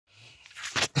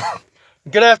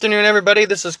Good afternoon, everybody.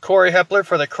 This is Corey Hepler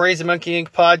for the Crazy Monkey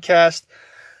Inc. podcast.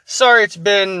 Sorry it's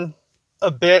been a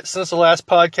bit since the last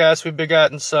podcast. We've been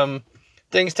gotten some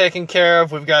things taken care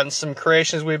of. We've gotten some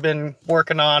creations we've been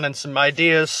working on and some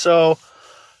ideas. So,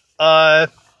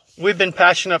 we've been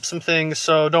patching up some things,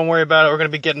 so don't worry about it. We're going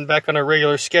to be getting back on a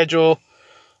regular schedule.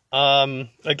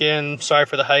 Again, sorry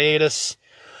for the hiatus.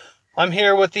 I'm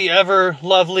here with the ever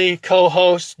lovely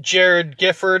co-host, Jared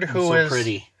Gifford, who is...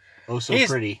 pretty. Oh, so he's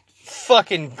pretty.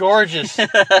 Fucking gorgeous.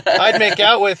 I'd make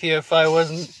out with you if I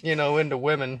wasn't, into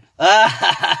women.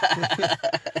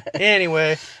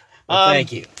 Anyway. Well,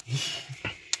 thank you.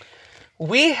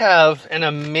 We have an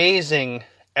amazing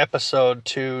episode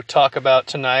to talk about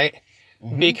tonight,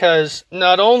 because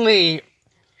not only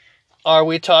are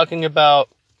we talking about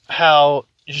how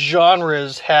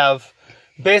genres have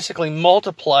basically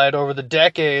multiplied over the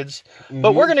decades,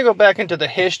 but we're going to go back into the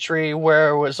history where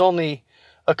it was only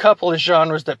a couple of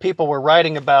genres that people were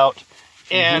writing about,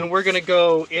 and we're going to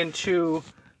go into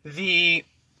the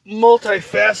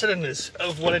multifacetedness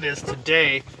of what it is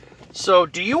today. So,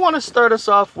 do you want to start us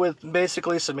off with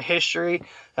basically some history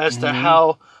as to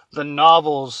how the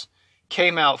novels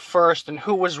came out first and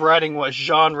who was writing what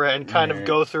genre and kind of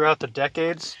go throughout the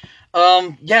decades?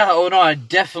 I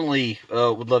definitely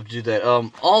would love to do that.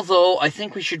 Although, I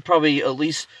think we should probably at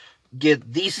least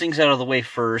get these things out of the way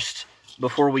first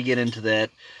before we get into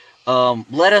that.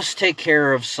 Let us take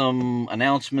care of some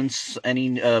announcements,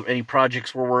 any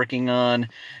projects we're working on,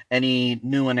 any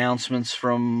new announcements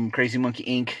from Crazy Monkey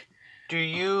Inc. Do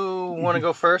you want to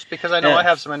go first? Because I know I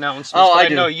have some announcements. Oh, but I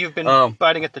do. know you've been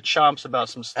biting at the chomps about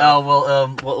some stuff.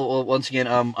 Well, once again,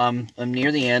 I'm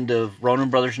near the end of Ronan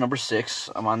Brothers number 6.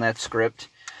 I'm on that script.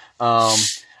 I'm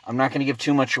not going to give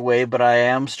too much away, but I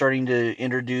am starting to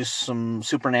introduce some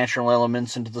supernatural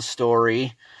elements into the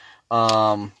story.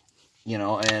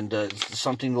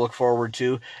 Something to look forward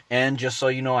to. And just so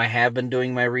you know, I have been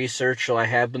doing my research, so I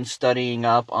have been studying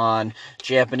up on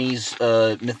Japanese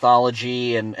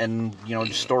mythology and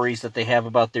stories that they have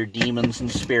about their demons and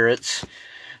spirits.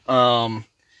 So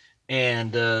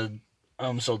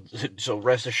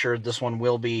rest assured, this one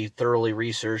will be thoroughly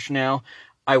researched. Now,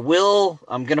 I'm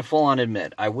going to full on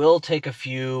admit, I will take a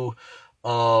few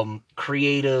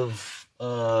creative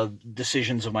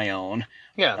decisions of my own.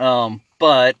 Yeah.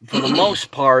 But for the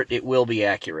most part, it will be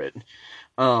accurate.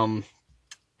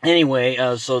 Anyway,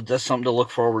 so that's something to look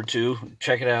forward to.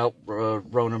 Check it out,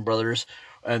 Ronan Brothers,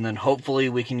 and then hopefully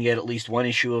we can get at least one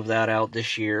issue of that out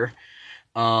this year.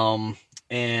 I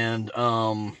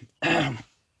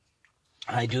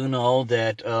do know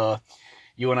that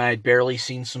you and I had barely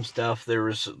seen some stuff. There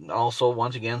was also,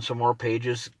 once again, some more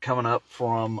pages coming up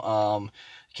from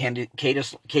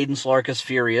Cadence Larka's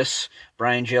Furious,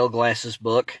 Brian J. Glass's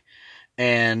book.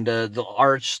 And the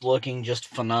art's looking just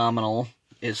phenomenal.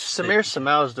 Samir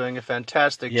Samao is doing a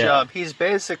fantastic job. He's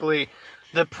basically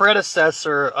the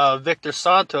predecessor of Victor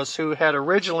Santos, who had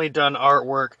originally done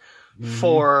artwork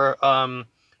for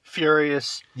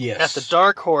Furious at the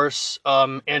Dark Horse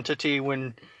entity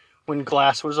when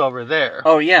Glass was over there.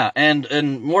 Oh, yeah, and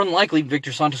more than likely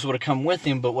Victor Santos would have come with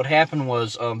him, but what happened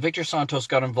was Victor Santos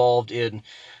got involved in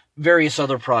various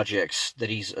other projects that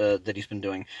he's been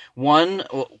doing. One,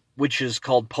 which is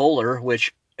called Polar,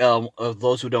 which, of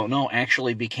those who don't know,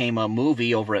 actually became a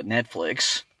movie over at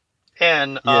Netflix.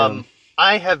 And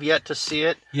I have yet to see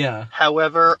it. Yeah.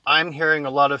 However, I'm hearing a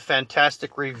lot of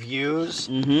fantastic reviews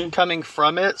coming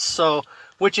from it,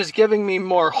 which is giving me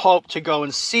more hope to go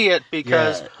and see it,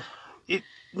 because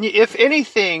if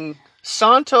anything,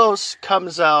 Santos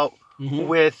comes out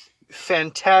with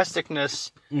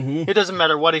fantasticness. It doesn't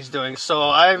matter what he's doing. So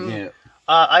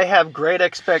I have great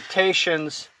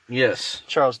expectations. Yes.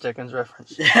 Charles Dickens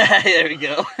reference. There we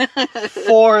go.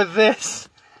 For this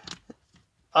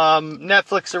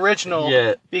Netflix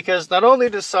original, because not only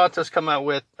does Santos come out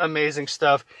with amazing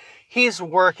stuff, he's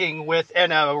working with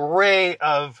an array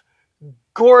of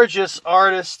gorgeous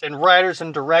artists and writers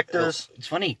and directors. It's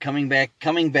funny, coming back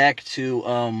to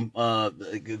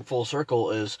full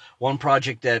circle, is one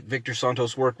project that Victor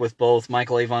Santos worked with both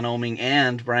Michael A. Von Oming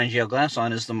and Brian J. Glass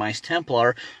on is the Mice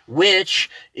Templar, which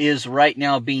is right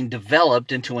now being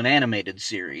developed into an animated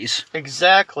series.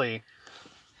 Exactly.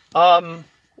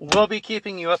 We'll be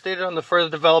keeping you updated on the further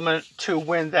development to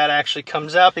when that actually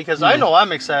comes out, because I know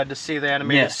I'm excited to see the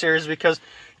animated series, because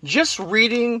just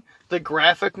reading the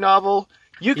graphic novel,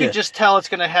 you can just tell it's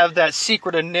going to have that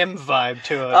Secret of NIMH vibe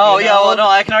to it. Oh, yeah, well, no,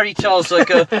 I can already tell. It's like,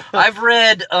 I've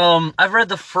read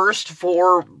the first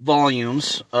 4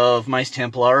 volumes of Mice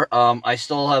Templar. I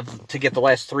still have to get the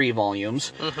last 3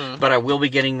 volumes, but I will be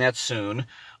getting that soon.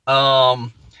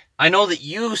 I know that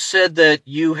you said that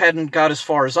you hadn't got as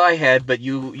far as I had, but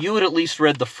you had at least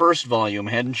read the first volume,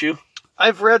 hadn't you?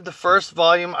 I've read the first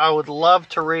volume. I would love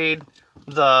to read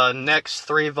the next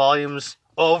 3 volumes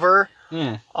over.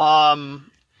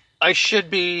 I should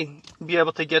be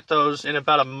able to get those in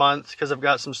about a month because I've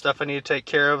got some stuff I need to take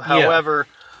care of. However,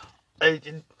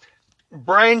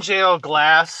 Brian J.L.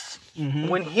 Glass,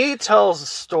 when he tells a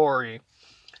story,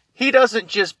 he doesn't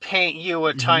just paint you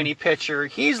a tiny picture.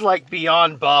 He's like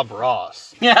beyond Bob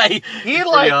Ross. Yeah, he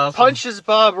like awesome. Punches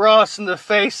Bob Ross in the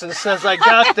face and says, "I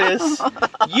got this.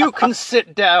 You can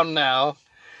sit down now."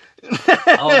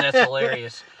 Oh, that's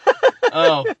hilarious.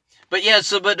 Oh, but yeah.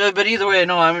 So, but either way,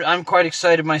 no, I'm quite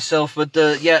excited myself. But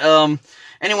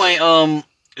anyway,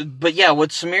 but yeah,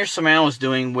 what Samir Samao is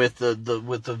doing with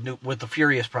the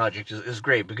Furious project is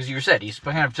great because you said he's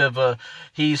kind of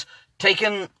he's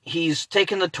taken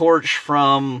the torch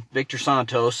from Victor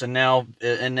Santos and now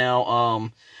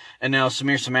Samir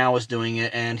Samao is doing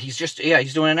it, and he's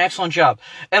doing an excellent job.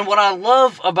 And what I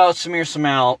love about Samir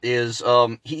Samao is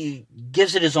he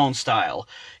gives it his own style.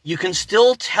 You can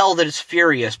still tell that it's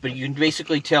Furious, but you can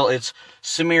basically tell it's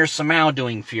Samir Samao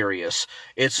doing Furious.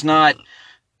 It's not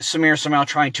Samir Samao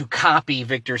trying to copy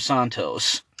Victor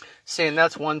Santos. See, and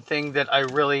that's one thing that I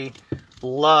really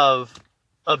love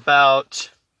about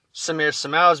Samir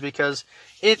Samao is because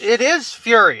it is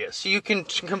Furious. You can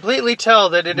completely tell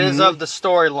that it is of the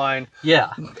storyline.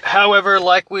 Yeah. However,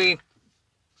 like we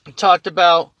talked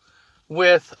about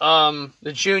with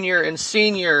the junior and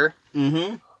senior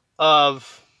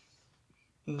of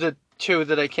the 2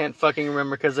 that I can't fucking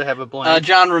remember because I have a blank.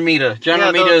 John Romita.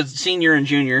 Romita, senior and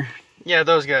junior. Yeah,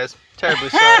 those guys. Terribly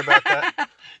sorry about that.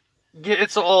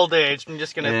 It's an old age. I'm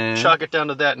just going to chalk it down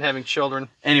to that and having children.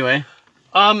 Anyway.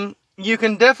 You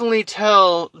can definitely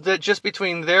tell that just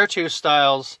between their 2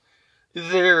 styles,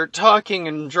 they're talking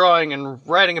and drawing and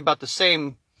writing about the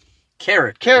same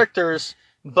characters,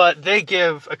 but they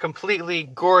give a completely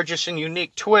gorgeous and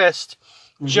unique twist,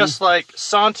 just like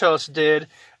Santos did,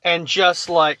 and just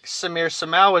like Samir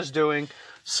Samao is doing.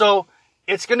 So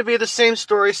it's going to be the same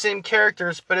story, same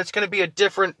characters, but it's going to be a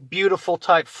different, beautiful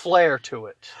type flair to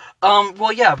it.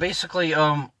 Well, yeah, basically,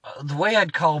 the way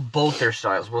I'd call both their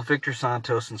styles, both Victor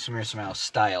Santos and Samir Samao,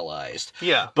 stylized.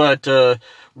 Yeah. But,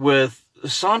 with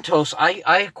Santos,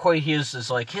 I equate his is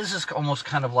almost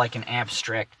kind of like an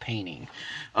abstract painting.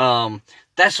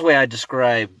 That's the way I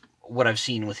describe what I've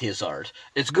seen with his art.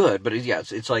 It's good, but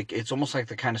it's almost like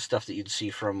the kind of stuff that you'd see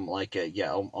from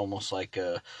almost like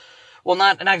well,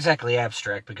 not exactly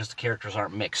abstract because the characters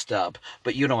aren't mixed up,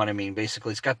 but you know what I mean.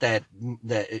 Basically, it's got that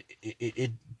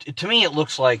to me it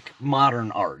looks like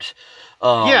modern art.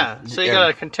 So you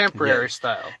got a contemporary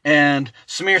style. And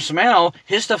Samir Samao,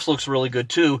 his stuff looks really good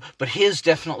too, but his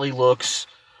definitely looks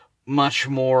much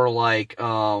more like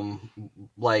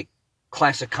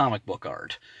classic comic book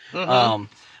art.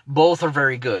 Both are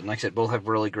very good, and like I said, both have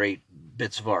really great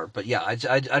bits of art. But yeah,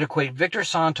 I'd equate Victor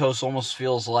Santos almost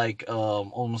feels like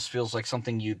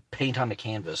something you'd paint on the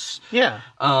canvas. Yeah.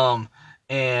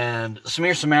 And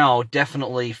Samir Samao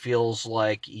definitely feels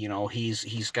like,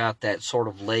 he's got that sort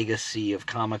of legacy of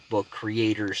comic book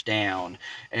creators down,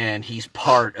 and he's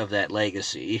part of that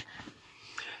legacy.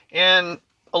 And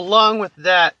along with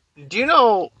that, do you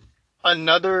know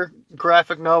another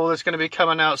graphic novel that's going to be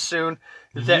coming out soon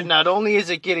that not only is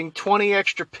it getting 20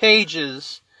 extra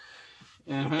pages,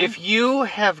 if you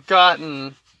have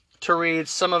gotten to read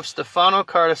some of Stefano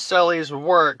Cartacelli's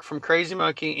work from Crazy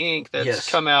Monkey Inc. that's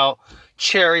come out,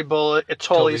 Cherry Bullet,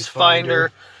 Attoli's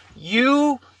Finder,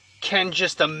 you can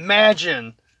just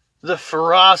imagine the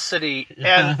ferocity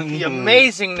and the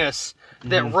amazingness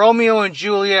that Romeo and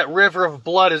Juliet River of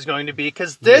Blood is going to be,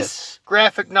 because this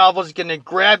graphic novel is going to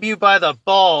grab you by the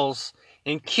balls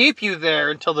and keep you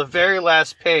there until the very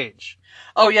last page.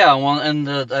 Oh, yeah, well, and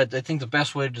I think the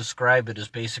best way to describe it is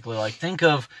basically like, think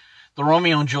of the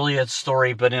Romeo and Juliet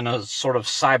story, but in a sort of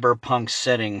cyberpunk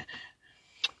setting.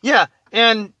 Yeah,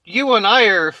 and you and I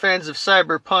are fans of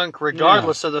cyberpunk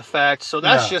regardless of the fact, so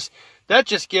that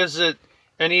just gives it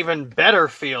an even better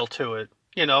feel to it.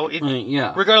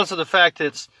 Regardless of the fact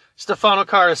it's Stefano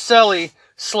Cartacelli /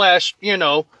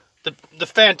 the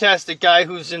fantastic guy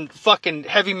who's in fucking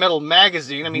Heavy Metal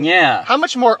Magazine. I mean, how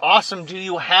much more awesome do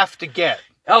you have to get?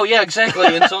 Oh yeah,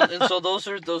 exactly. And so those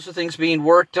are things being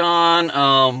worked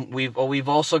on. We've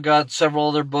also got several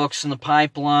other books in the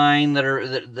pipeline that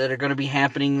are going to be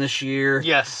happening this year.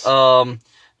 Yes.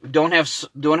 Don't have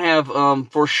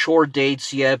for sure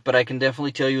dates yet, but I can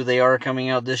definitely tell you they are coming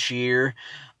out this year.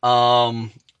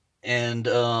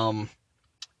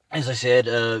 as I said,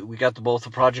 we got both the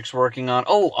projects working on.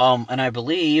 Oh, and I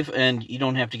believe, and you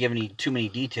don't have to give too many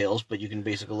details, but you can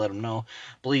basically let them know.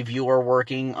 I believe you are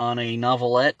working on a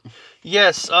novelette.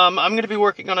 Yes, I'm going to be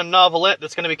working on a novelette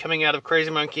that's going to be coming out of Crazy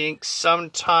Monkey Inc.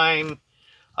 sometime,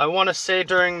 I want to say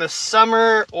during the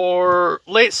summer or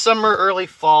late summer, early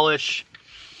fallish.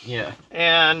 Yeah.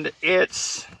 And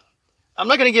I'm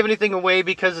not going to give anything away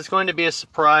because it's going to be a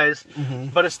surprise,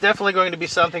 but it's definitely going to be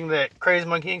something that Crazy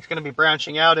Monkey Inc. is going to be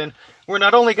branching out in. We're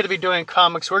not only going to be doing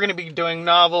comics, we're going to be doing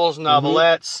novels,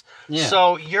 novelettes. Yeah.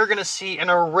 So you're going to see an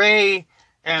array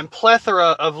and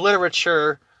plethora of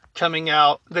literature coming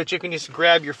out that you can just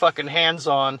grab your fucking hands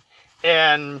on.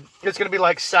 And it's going to be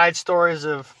like side stories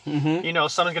of, you know,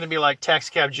 someone's going to be like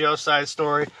Taxi Cab Joe's side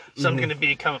story. Some's going to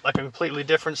be like a completely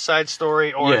different side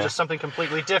story or just something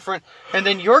completely different. And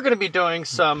then you're going to be doing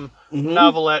some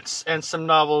novelettes and some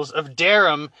novels of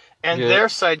Darum and their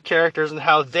side characters and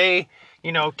how they,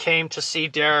 you know, came to see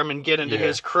Darum and get into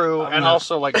his crew. And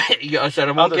also like, I said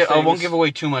I won't give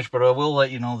away too much, but I will let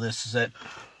you know this, is that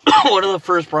one of the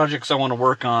first projects I want to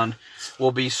work on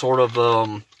will be sort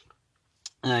of,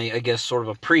 I guess sort of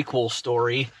a prequel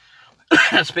story.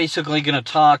 It's basically going to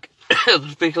talk.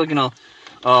 It's basically going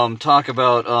to talk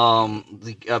about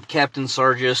the Captain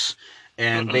Sargis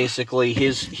and basically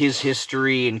his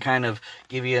history and kind of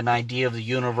give you an idea of the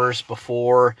universe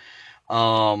before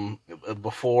the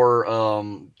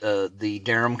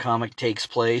Darum comic takes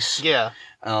place. yeah.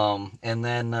 And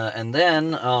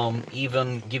then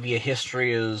even give you a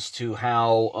history as to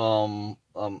how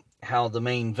the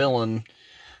main villain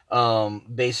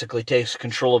basically takes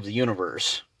control of the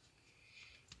universe.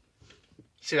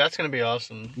 See, that's going to be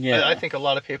awesome. Yeah. I think a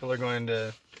lot of people are going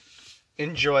to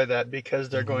enjoy that because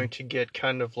they're going to get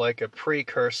kind of like a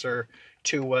precursor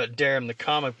to what Darum the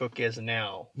comic book is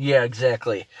now. Yeah,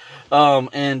 exactly.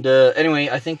 Anyway,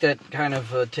 I think that kind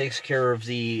of takes care of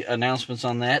the announcements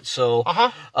on that. So,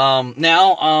 now, I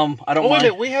don't wait a mind.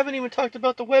 minute, we haven't even talked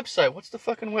about the website. What's the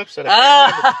fucking website?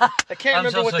 I can't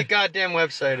remember so what sorry. the goddamn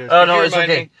website is. Oh, Can no, you it's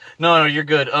remind okay. me? No, you're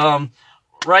good.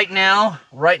 Right now,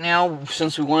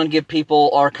 since we want to give people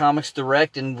our comics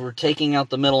direct and we're taking out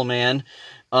the middleman,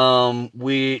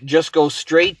 we just go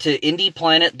straight to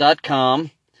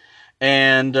indieplanet.com.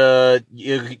 And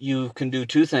you can do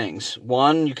two things.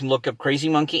 One, you can look up Crazy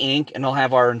Monkey Inc. and it'll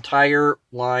have our entire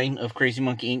line of Crazy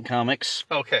Monkey Inc. comics.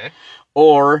 Okay.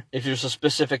 Or if there's a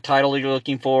specific title you're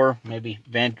looking for, maybe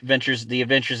The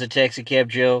Adventures of Taxi Cab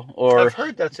Joe, or I've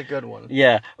heard that's a good one.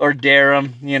 yeah, or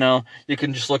Darum. You know, you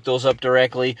can just look those up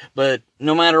directly. But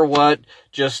no matter what,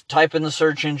 just type in the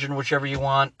search engine whichever you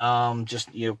want.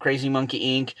 Crazy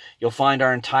Monkey Inc. You'll find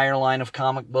our entire line of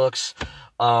comic books.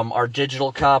 Our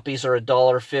digital copies are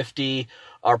 $1.50.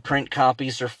 Our print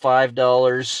copies are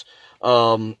 $5.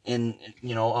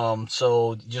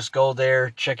 So just go there,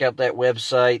 check out that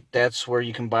website. That's where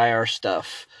you can buy our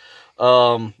stuff.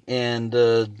 I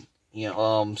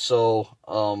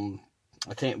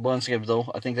think once again,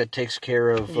 though, I think that takes care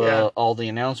of all the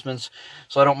announcements.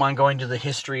 So I don't mind going to the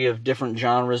history of different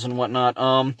genres and whatnot.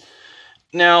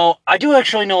 Now, I do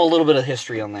actually know a little bit of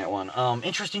history on that one.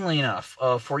 Interestingly enough,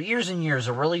 for years and years,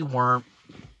 there really weren't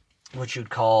what you'd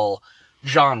call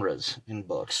genres in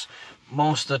books.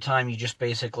 Most of the time, you just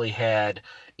basically had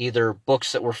either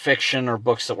books that were fiction or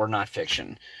books that were not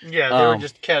fiction. Yeah, they were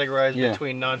just categorized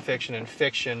between nonfiction and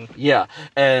fiction. Yeah,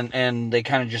 and they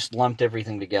kind of just lumped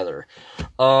everything together.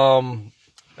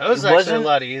 That was actually a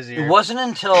lot easier. It wasn't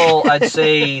until I'd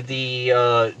say the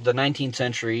 19th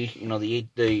century,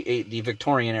 the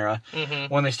Victorian era,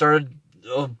 when they started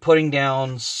putting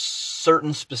down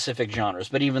certain specific genres.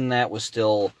 But even that was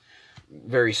still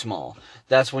very small.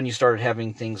 That's when you started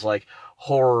having things like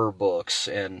horror books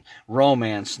and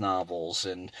romance novels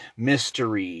and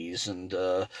mysteries and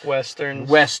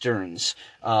westerns. Excuse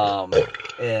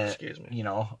me.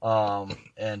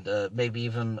 Maybe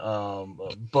even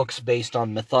books based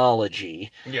on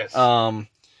mythology. Yes. But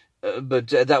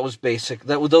that was basic.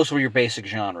 Those were your basic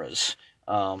genres.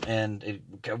 And it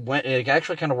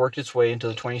actually kind of worked its way into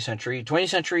the 20th century. 20th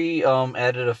century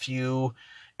added a few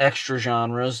extra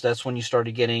genres. That's when you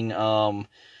started getting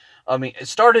it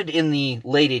started in the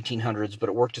late 1800s, but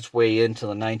it worked its way into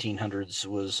the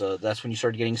 1900s. That's when you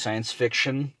started getting science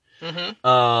fiction.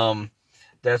 Mm-hmm.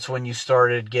 That's when you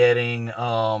started getting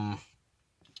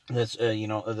that's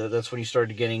when you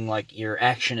started getting like your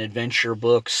action adventure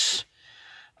books,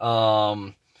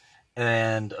 and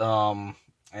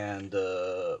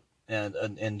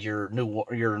your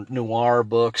noir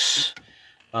books.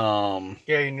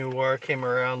 Yeah, noir came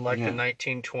around like Yeah. the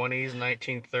 1920s,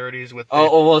 1930s with the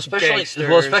well, especially gangsters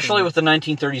with the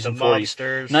 1930s the and 40s.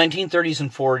 mobsters. 1930s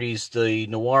and 40s, the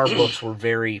noir books were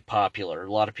very popular.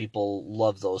 A lot of people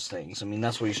loved those things. I mean,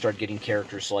 that's where you start getting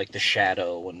characters like the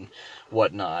Shadow and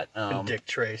whatnot. And Dick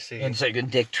Tracy. And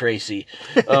Dick Tracy.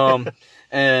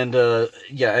 And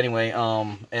anyway,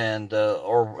 and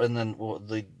then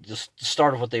the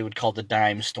start of what they would call the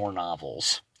dime store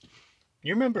novels.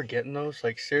 You remember getting those?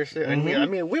 Like, seriously? Mhm. I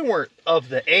mean, we weren't of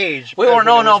the age. We weren't,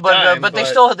 but but they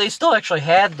still actually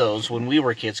had those when we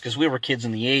were kids, because we were kids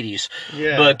in the 80s.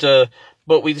 Yeah.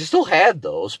 But we still had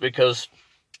those, because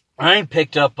I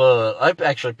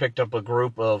actually picked up a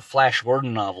group of Flash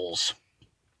Gordon novels.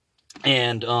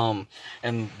 And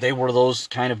they were those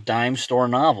kind of dime store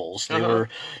novels. They were,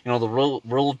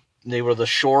 they were the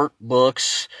short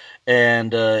books,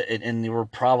 and they were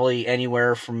probably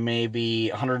anywhere from maybe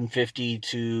 150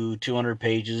 to 200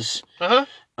 pages. Uh-huh.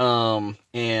 I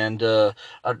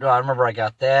remember I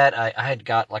got that. I had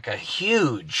got like a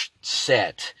huge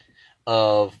set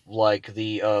of like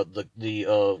the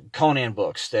Conan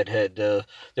books that had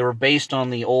they were based on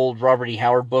the old Robert E.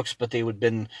 Howard books, but they would have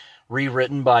been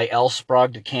rewritten by L.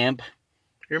 Sprague de Camp.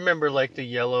 You remember like the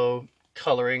yellow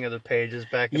coloring of the pages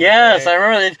back in Yes, the day? I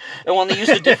remember that. And when they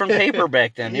used a different paper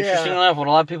back then. Yeah. Interesting enough, what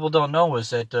a lot of people don't know is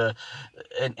that,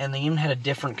 and they even had a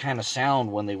different kind of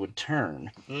sound when they would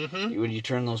turn. Mm-hmm. When you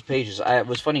turn those pages.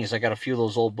 What's funny is I got a few of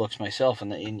those old books myself,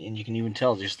 and you can even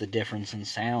tell just the difference in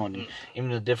sound, and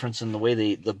even the difference in the way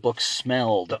the books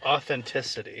smelled. The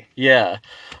authenticity. Yeah.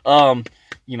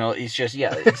 It's just,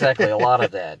 yeah, exactly, a lot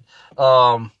of that.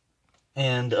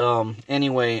 Anyway,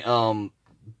 anyway,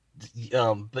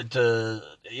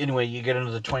 you get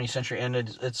into the 20th century, and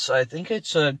I think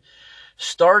it's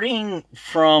starting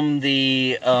from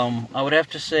the, I would have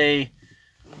to say,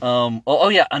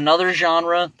 another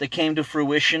genre that came to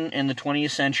fruition in the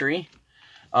 20th century.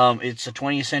 It's a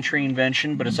 20th century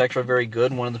invention, but it's actually very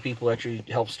good. One of the people who actually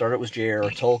helped start it was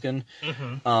J.R.R. Tolkien,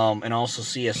 and also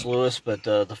C.S. Lewis, but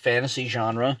the fantasy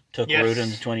genre took root in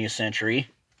the 20th century.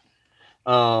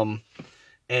 And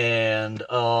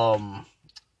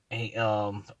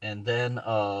then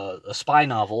spy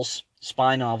novels.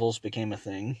 Spy novels became a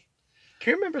thing.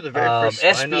 Can you remember the very first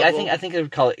spy novel? I think they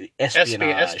would call it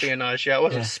espionage. Espionage, yeah. It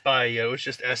wasn't spy yet. It was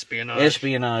just espionage.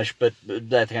 Espionage, but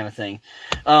that kind of thing.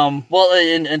 And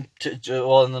then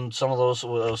some of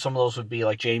those would be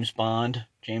like James Bond.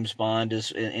 James Bond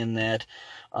is in that.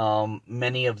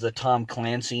 Many of the Tom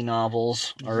Clancy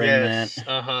novels are in that.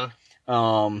 Uh-huh.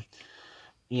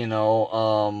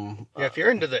 If you're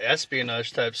into the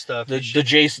espionage type stuff, the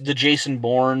Jason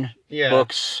Bourne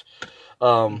books.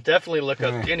 Definitely look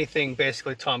up anything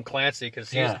basically Tom Clancy, because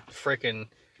he's freaking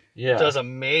does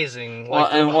amazing.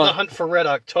 The Hunt for Red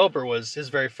October was his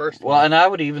very first one. Well, and I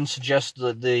would even suggest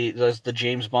the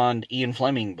James Bond Ian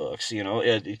Fleming books.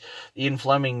 Ian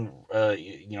Fleming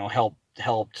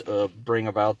helped bring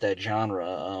about that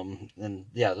genre.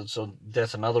 So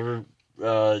that's another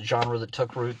genre that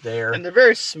took root there. And they're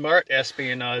very smart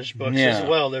espionage books as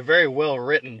well. They're very well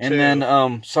written, too. And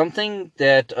then something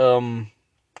that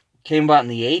came about in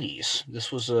the 80s,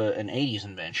 this was an 80s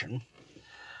invention,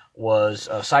 was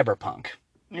cyberpunk.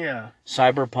 Yeah.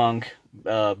 Cyberpunk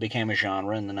became a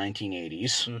genre in the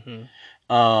 1980s.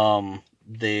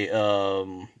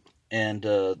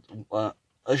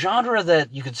 A genre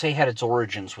that you could say had its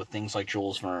origins with things like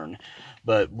Jules Verne,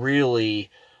 but really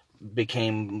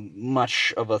became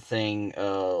much of a thing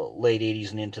late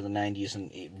 80s and into the 90s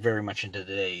and very much into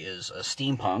today is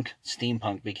steampunk.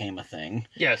 Steampunk became a thing.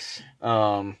 Yes.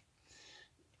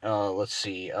 Let's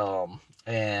see.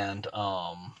 And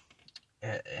I'm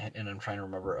trying to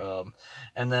remember.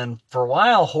 And then for a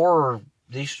while, horror,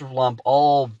 they used to lump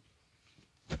all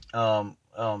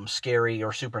scary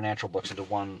or supernatural books into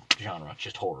one genre,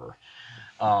 just horror.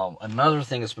 Another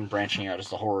thing that's been branching out is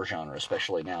the horror genre,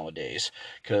 especially nowadays,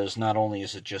 because not only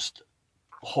is it just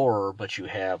horror, but you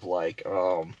have like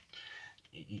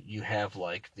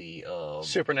the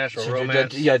supernatural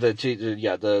romance.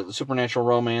 The supernatural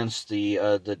romance,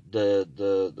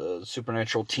 the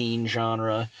supernatural teen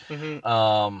genre.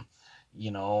 You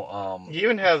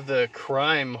even have the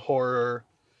crime horror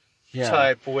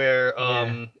type where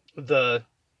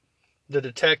the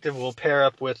detective will pair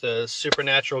up with a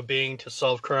supernatural being to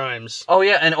solve crimes. Oh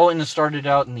yeah, and it started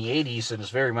out in the 80s and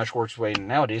it's very much works its way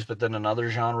nowadays. But then another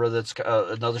genre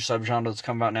another subgenre that's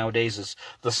come out nowadays is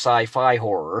the sci-fi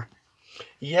horror.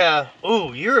 Yeah.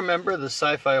 Ooh, you remember the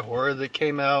sci-fi horror that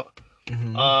came out?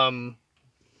 And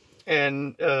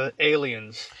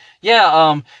Aliens.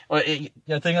 Yeah.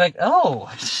 Thing like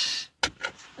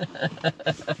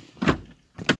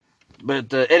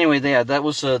But anyway, yeah, that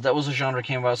was a genre that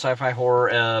came about, sci-fi horror.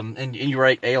 And you're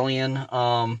right, Alien.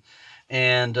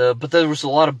 But there was a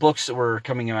lot of books that were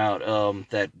coming out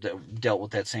that dealt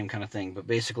with that same kind of thing. But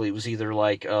basically, it was either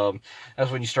like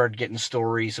that's when you started getting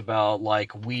stories about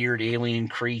like weird alien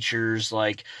creatures,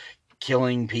 like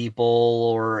killing people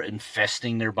or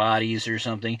infesting their bodies or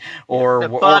something. Or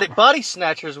Body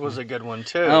Snatchers was a good one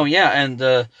too. Oh yeah, and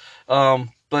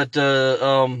but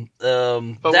that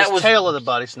was Tale of the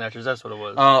Body Snatchers. That's what it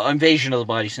was. Invasion of the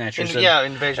Body Snatchers. Invasion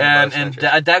of the Body Snatchers.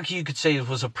 And that you could say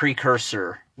was a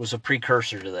precursor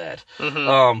to that.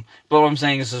 Mm-hmm. But what I'm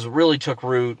saying is it really took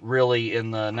root really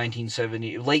in the late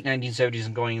 1970s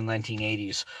and going in the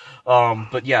 1980s.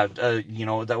 But yeah,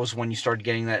 that was when you started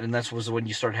getting that, and that was when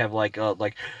you started to have like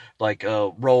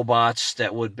robots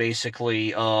that would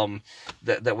basically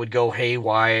that would go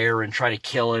haywire and try to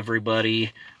kill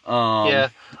everybody.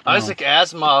 Isaac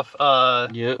Asimov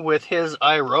with his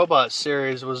iRobot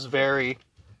series was very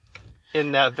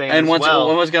in that vein and once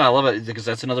again, I love it because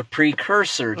that's another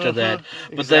precursor to that.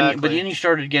 But then you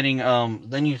started getting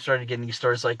these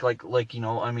stories like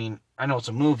I mean, I know it's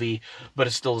a movie, but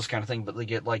it's still this kind of thing. But they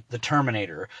get like the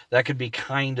Terminator. That could be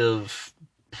kind of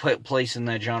place in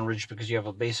that genre just because you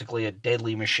have basically a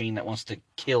deadly machine that wants to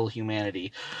kill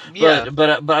humanity. Yeah,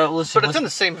 but listen, but it's in the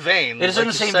same vein. It is in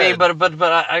the same vein, but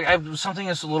I something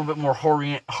that's a little bit more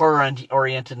horror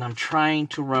oriented, and I'm trying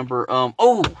to remember.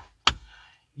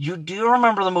 You do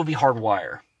remember the movie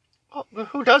Hardwire? Oh,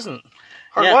 who doesn't?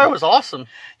 Hardwire was awesome.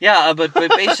 Yeah, but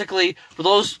basically, for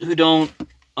those who don't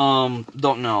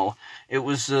know, it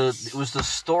was the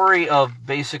story of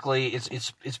basically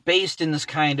it's based in this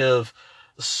kind of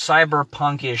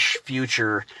cyberpunkish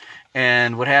future,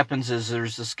 and what happens is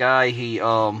there's this guy it's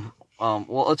kind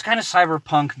of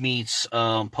cyberpunk meets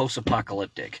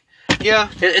post-apocalyptic. Yeah,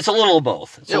 it's a little of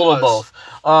both. It's a little of both.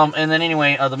 And then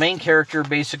anyway, the main character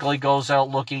basically goes out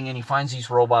looking, and he finds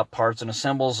these robot parts and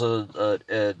assembles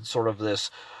a sort of this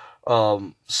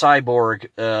cyborg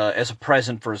as a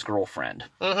present for his girlfriend.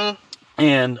 Mm-hmm.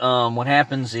 And what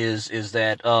happens is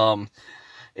that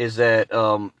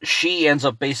she ends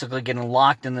up basically getting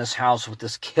locked in this house with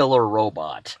this killer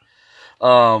robot.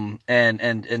 And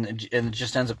it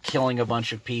just ends up killing a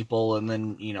bunch of people, and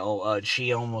then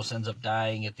she almost ends up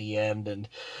dying at the end, and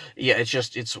yeah,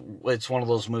 it's one of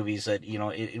those movies that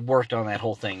it worked on that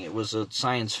whole thing. It was a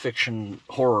science fiction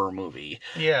horror movie,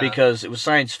 because it was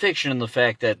science fiction in the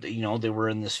fact that they were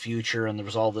in this future and there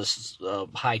was all this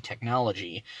high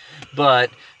technology,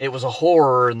 but it was a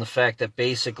horror in the fact that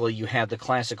basically you had the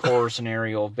classic horror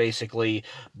scenario of basically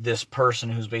this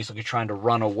person who's basically trying to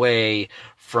run away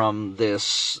from this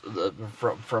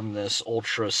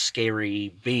ultra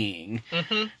scary being.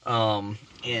 Mm-hmm.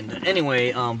 And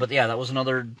anyway, but yeah, that was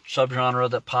another subgenre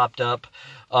that popped up.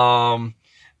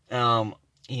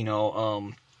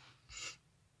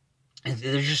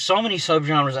 There's just so many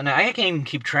subgenres, and I can't even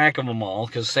keep track of them all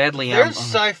because sadly there's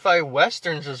sci-fi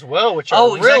westerns as well, which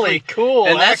are really cool.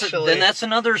 And that's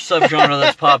another subgenre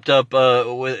that's popped up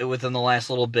within the last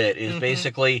little bit. Is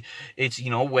basically it's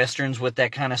westerns with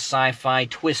that kind of sci-fi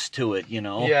twist to it.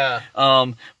 Yeah.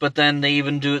 But then they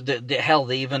even do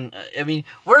I mean,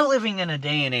 we're living in a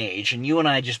day and age, and you and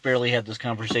I just barely had this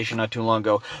conversation not too long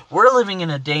ago. We're living in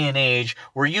a day and age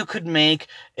where you could make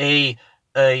a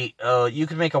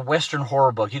Western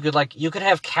horror book. You could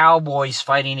have cowboys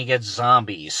fighting against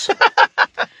zombies.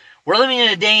 We're living in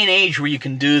a day and age where you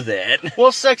can do that.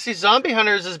 Well, Sexy Zombie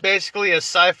Hunters is basically a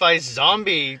sci-fi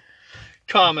zombie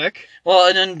comic. Well,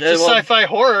 and then it's a sci-fi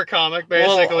horror comic,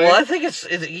 basically. Well, I think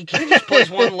you can't just place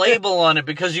one label on it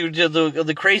because you do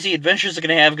the crazy adventures it's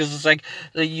gonna have, because it's like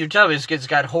you tell me it's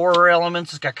got horror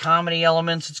elements, it's got comedy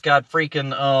elements, it's got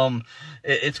freaking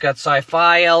it's got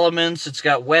sci-fi elements, it's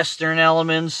got western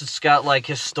elements, it's got like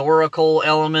historical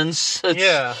elements.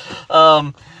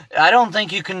 I don't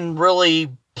think you can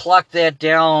really pluck that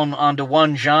down onto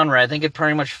one genre. I think it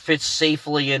pretty much fits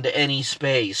safely into any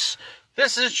space.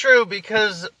 This is true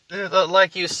because,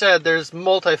 like you said, there's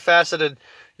multifaceted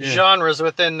genres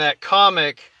within that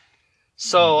comic.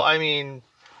 So, I mean,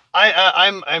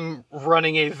 I'm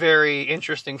running a very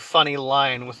interesting, funny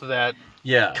line with that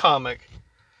comic.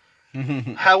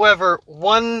 However,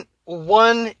 one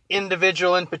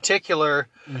individual in particular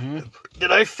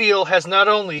that I feel has not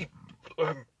only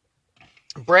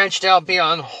branched out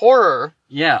beyond horror,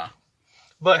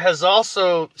 but has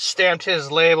also stamped his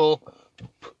label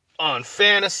on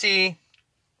fantasy,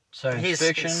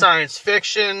 science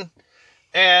fiction,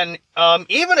 and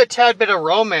even a tad bit of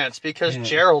romance, because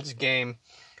Gerald's Game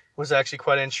was actually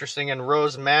quite interesting, and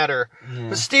Rose Madder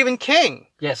was Stephen King.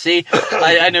 Yeah, see,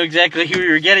 I know exactly who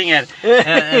you were getting at.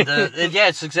 And yeah,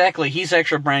 it's exactly. He's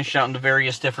actually branched out into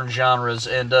various different genres.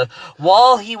 And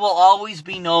while he will always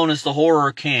be known as the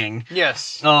horror king,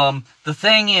 Yes. the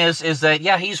thing is that,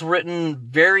 yeah, he's written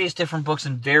various different books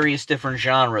in various different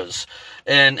genres.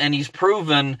 And he's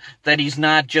proven that he's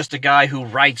not just a guy who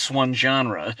writes one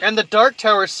genre. And the Dark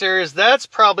Tower series, that's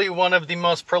probably one of the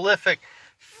most prolific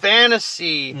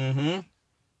fantasy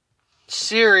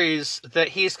series that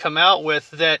he's come out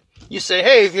with, that you say,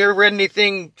 hey, have you ever read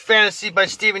anything fantasy by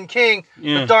Stephen King?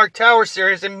 The Dark Tower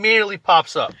series immediately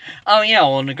pops up. Oh yeah,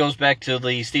 well, and it goes back to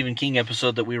the Stephen King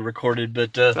episode that we recorded.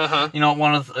 But you know,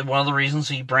 one of the reasons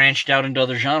he branched out into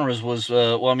other genres was,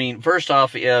 well, I mean, first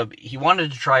off, he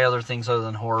wanted to try other things other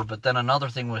than horror. But then another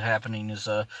thing was happening is,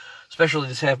 especially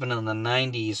this happened in the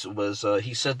 90s, was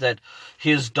he said that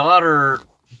his daughter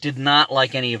did not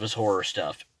like any of his horror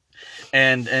stuff.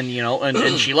 And you know, and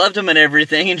she loved him and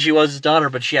everything, and she was his daughter,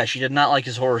 but she did not like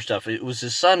his horror stuff. It was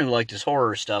his son who liked his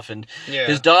horror stuff, and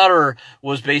his daughter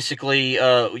was basically,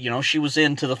 you know, she was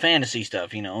into the fantasy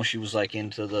stuff, you know, she was like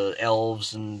into the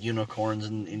elves and unicorns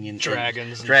and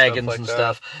dragons and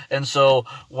stuff. And so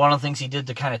one of the things he did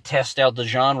to kind of test out the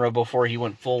genre before he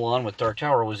went full on with Dark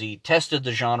Tower was he tested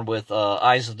the genre with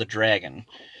Eyes of the Dragon,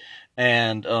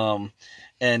 and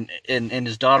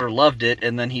his daughter loved it,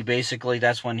 and then he basically,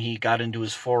 that's when he got into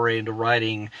his foray into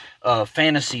writing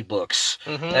fantasy books.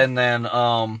 And then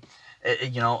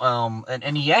you know,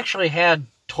 and he actually had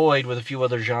toyed with a few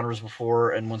other genres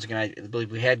before, and once again, I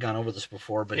believe we had gone over this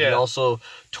before, but he also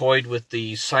toyed with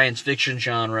the science fiction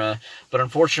genre, but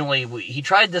unfortunately, he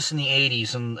tried this in the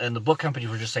 80s, and the book companies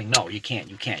were just saying, no, you can't,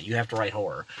 you have to write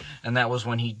horror. And that was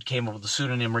when he came up with the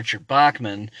pseudonym Richard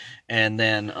Bachman, and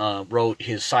then wrote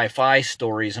his sci-fi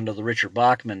stories under the Richard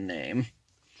Bachman name.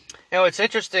 Now, what's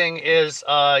interesting is,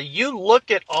 you look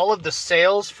at all of the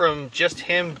sales from just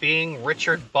him being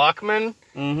Richard Bachman.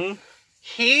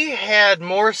 He had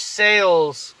more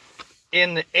sales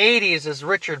in the 80s as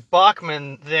Richard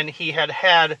Bachman than he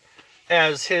had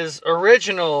as his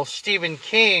original Stephen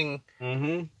King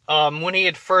when he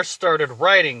had first started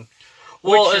writing,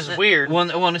 which is weird. Well,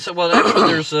 actually,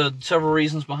 there's several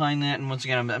reasons behind that, and once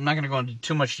again, I'm not going to go into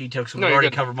too much detail because we've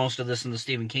already covered most of this in the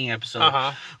Stephen King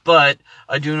episode. But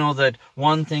I do know that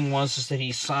one thing was that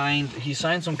he signed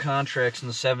some contracts in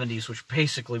the 70s, which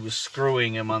basically was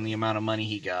screwing him on the amount of money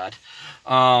he got.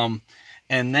 And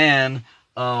then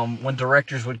when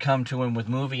directors would come to him with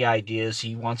movie ideas,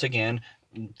 he once again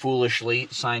foolishly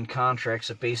signed contracts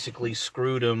that basically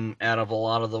screwed him out of a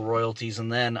lot of the royalties and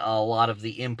then a lot of the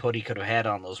input he could have had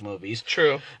on those movies.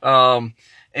 True. So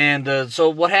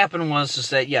what happened was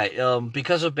that,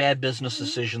 because of bad business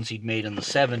decisions he'd made in the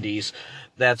 70s,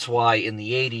 that's why in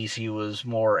the 80s he was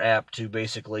more apt to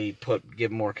basically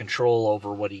give more control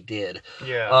over what he did.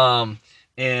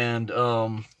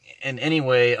 And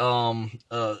anyway,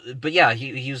 but yeah,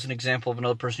 he was an example of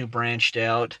another person who branched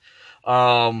out.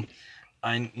 But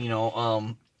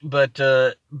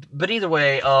either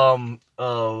way,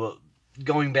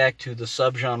 going back to the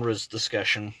subgenres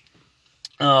discussion,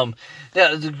 I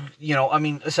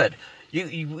mean, I said,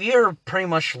 we are pretty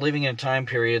much living in a time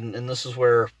period, and this is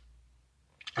where,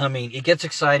 I mean, it gets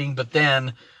exciting, but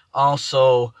then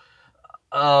also,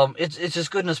 it's as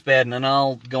good and as bad, and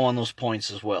I'll go on those points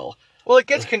as well. Well, it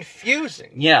gets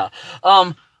confusing. Yeah.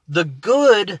 The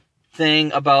good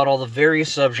thing about all the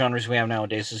various subgenres we have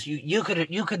nowadays is you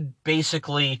could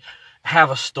basically have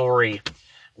a story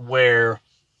where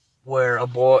a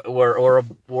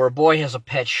boy has a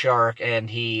pet shark and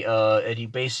he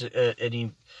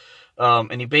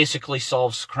basically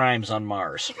solves crimes on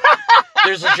Mars.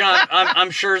 There's a genre.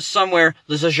 I'm sure somewhere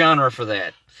there's a genre for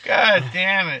that. God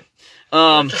damn it.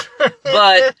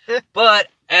 But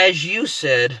as you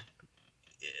said,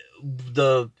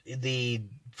 the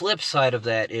flip side of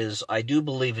that is I do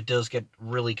believe it does get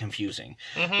really confusing.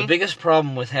 The biggest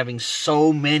problem with having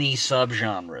so many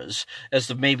subgenres as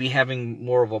to maybe having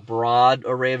more of a broad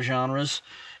array of genres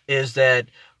is that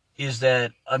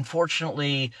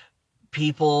unfortunately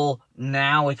people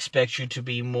now expect you to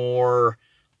be more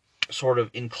sort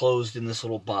of enclosed in this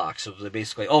little box of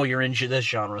basically, oh, you're into this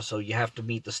genre, so you have to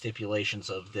meet the stipulations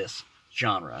of this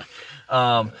genre.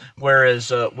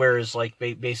 Whereas like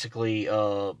basically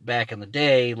back in the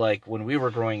day, like when we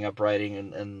were growing up writing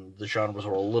and the genres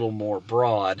were a little more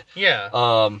broad. Yeah.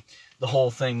 The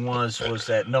whole thing was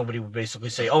that nobody would basically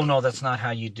say, oh no, that's not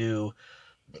how you do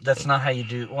that's not how you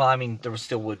do. Well, I mean, there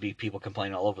still would be people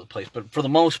complaining all over the place, but for the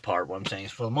most part, what I'm saying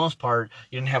is, for the most part,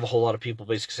 you didn't have a whole lot of people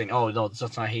basically saying, "Oh no,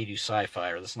 that's not how you do sci-fi,"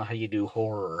 or "That's not how you do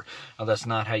horror," or "That's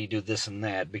not how you do this and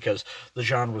that," because the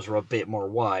genres were a bit more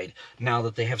wide. Now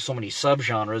that they have so many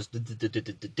subgenres,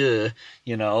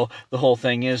 you know, the whole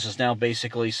thing is now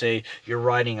basically, say you're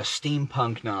writing a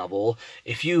steampunk novel.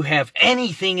 If you have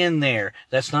anything in there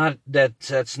that's not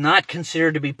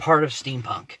considered to be part of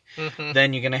steampunk,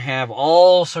 then you're going to have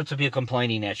all sorts of people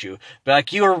complaining at you.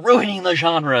 Like, you are ruining the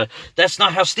genre. That's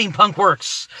not how steampunk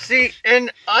works. See,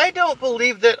 and I don't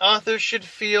believe that authors should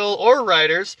feel, or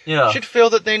writers, Yeah. should feel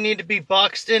that they need to be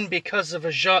boxed in because of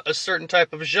a certain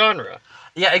type of genre.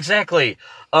 Yeah, exactly.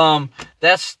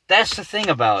 That's the thing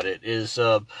about it is,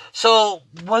 so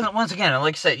once again,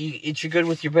 like I said, it's your good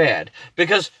with your bad.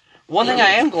 Because one thing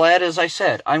I am glad, as I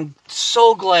said, I'm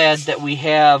so glad that we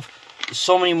have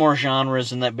so many more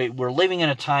genres, and that we're living in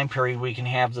a time period we can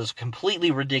have this completely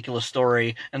ridiculous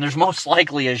story, and there's most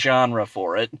likely a genre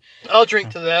for it. I'll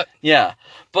drink to that. Yeah,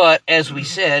 but as we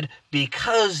said,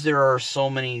 because there are so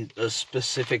many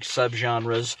specific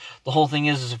subgenres, the whole thing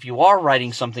is if you are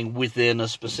writing something within a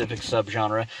specific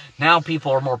subgenre, now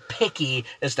people are more picky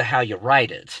as to how you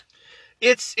write it.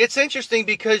 It's interesting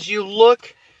because you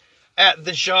look at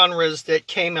the genres that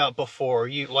came out before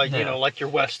you, like you know, like your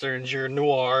westerns, your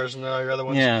noirs, and your other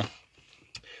ones. Yeah.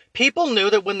 People knew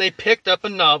that when they picked up a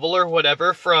novel or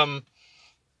whatever from,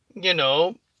 you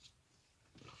know,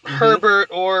 Herbert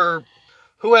or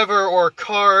whoever, or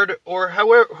Card, or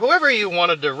whoever you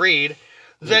wanted to read,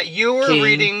 that you were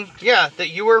reading, that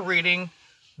you were reading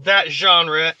that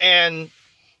genre, and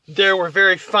there were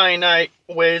very finite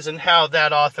ways in how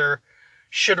that author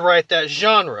should write that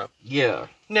genre. Yeah.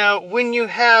 Now, when you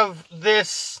have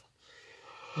this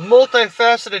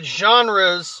multifaceted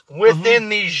genres within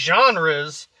these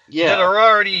genres that are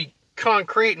already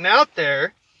concrete and out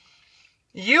there,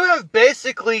 you have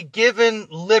basically given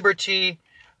liberty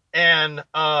and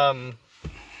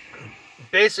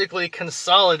basically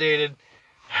consolidated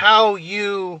how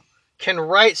you can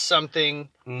write something,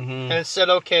 and said,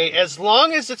 okay, as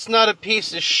long as it's not a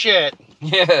piece of shit,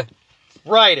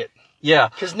 write it. Yeah.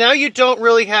 Because now you don't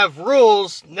really have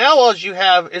rules. Now all you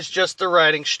have is just the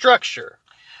writing structure.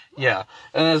 Yeah.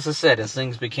 And as I said, as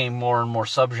things became more and more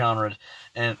subgenre,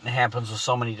 and it happens with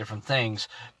so many different things,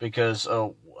 because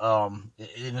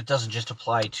it doesn't just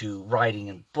apply to writing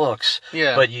and books,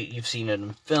 but you've seen it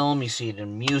in film, you see it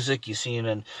in music, you see it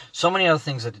in so many other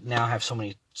things that now have so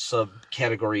many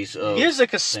subcategories of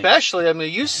music, especially. I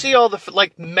mean, you see all the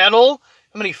like metal.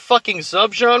 How many fucking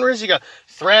subgenres? You got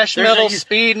thrash metal,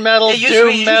 speed metal,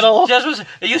 doom metal,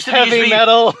 heavy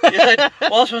metal.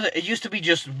 It used to be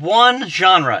just one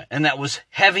genre, and that was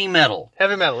heavy metal.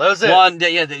 Heavy metal, that was it.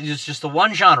 It was just the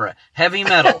one genre, heavy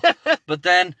metal. But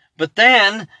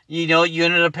then, you know, you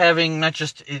ended up having not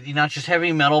just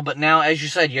heavy metal, but now, as you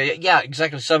said,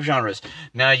 exactly, subgenres.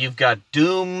 Now you've got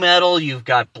doom metal, you've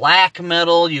got black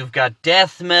metal, you've got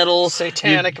death metal,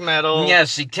 satanic metal. Yeah,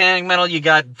 satanic metal. You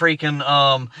got freaking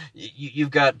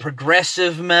you've got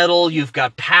progressive metal, you've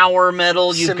got power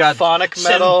metal, you've got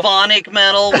symphonic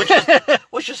metal,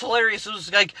 which is hilarious. It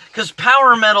was like, because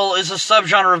power metal is a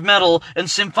subgenre of metal, and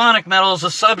symphonic metal is a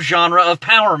subgenre of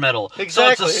power metal.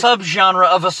 Exactly. So it's a subgenre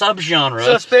of a subgenre.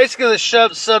 So it's basically the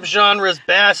subgenre's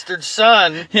bastard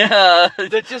son. Yeah.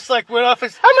 That just like went off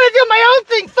and, I'm gonna do my own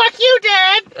thing. Fuck you,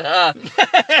 Dad.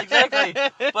 Exactly.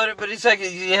 But it's like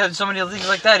you have so many other things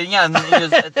like that. And yeah,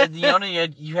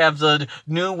 you have the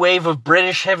new wave of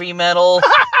British heavy metal.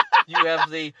 You have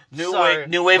the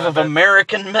new wave of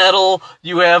American metal.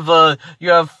 You have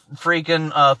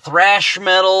freaking thrash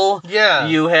metal. Yeah.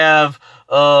 You have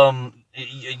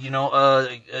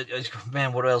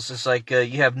man, what else? It's like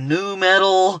you have new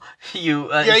metal. You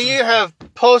have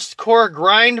post-core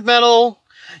grind metal.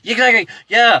 Exactly.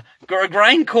 Yeah,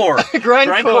 grindcore.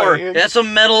 Grindcore. That's a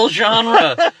metal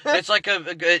genre. It's like for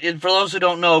those who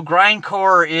don't know,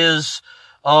 grindcore is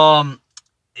once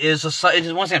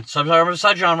again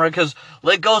subgenre because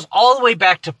it goes all the way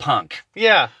back to punk.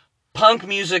 Yeah. Punk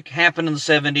music happened in the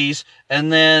 70s,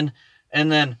 and then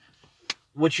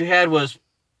what you had was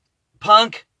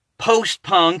punk,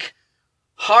 post-punk,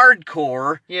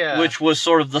 hardcore, which was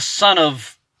sort of the son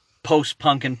of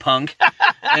post-punk and punk,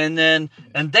 and then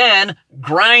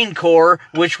grindcore,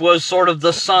 which was sort of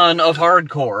the son of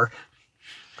hardcore.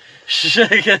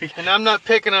 And I'm not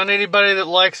picking on anybody that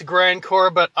likes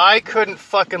grindcore, but I couldn't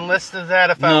fucking listen to that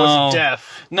if I was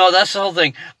deaf. No, that's the whole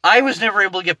thing. I was never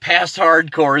able to get past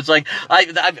hardcore. It's like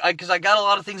because I got a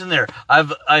lot of things in there. I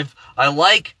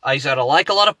like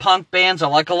a lot of punk bands. I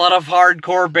like a lot of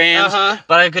hardcore bands,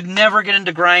 but I could never get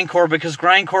into grindcore because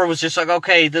grindcore was just like,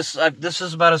 okay, this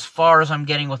is about as far as I'm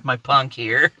getting with my punk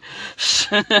here.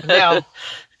 Now.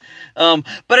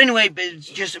 But anyway, but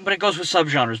it goes with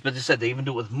subgenres. But they said they even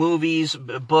do it with movies,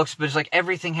 books. But it's like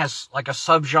everything has like a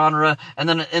subgenre,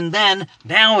 and then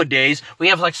nowadays we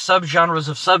have like subgenres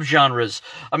of subgenres.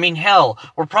 I mean, hell,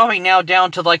 we're probably now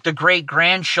down to like the great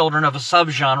grandchildren of a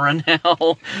subgenre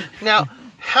now. Now,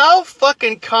 how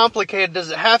fucking complicated does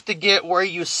it have to get where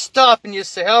you stop and you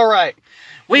say, all right,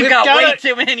 we've got way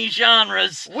too many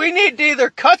genres. We need to either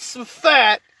cut some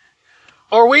fat,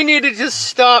 or we need to just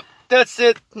stop. That's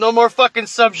it. No more fucking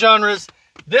subgenres.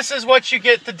 This is what you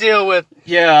get to deal with.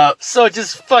 Yeah. So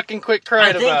just fucking quit crying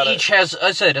about it. I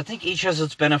think each has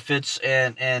its benefits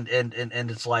and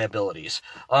its liabilities.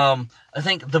 I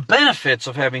think the benefits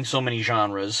of having so many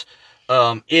genres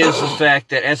is the fact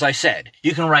that, as I said,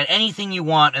 you can write anything you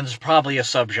want, and there's probably a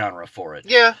subgenre for it.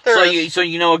 Yeah, there is. So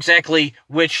you know exactly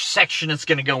which section it's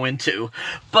going to go into.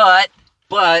 But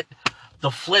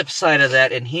the flip side of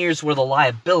that, and here's where the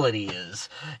liability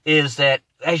is that,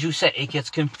 as you said, it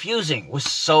gets confusing with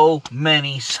so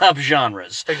many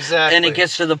subgenres. Exactly. And it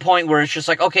gets to the point where it's just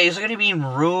like, okay, is there going to be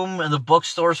room in the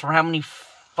bookstores for how many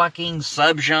fucking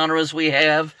subgenres we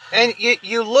have? And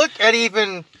you look at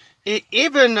even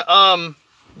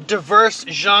diverse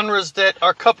genres that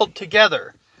are coupled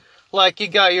together. Like, you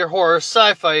got your horror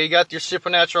sci-fi, you got your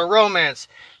supernatural romance,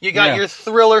 you got your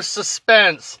thriller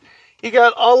suspense. You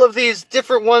got all of these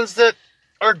different ones that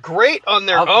are great on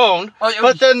their own,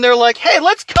 but then they're like, hey,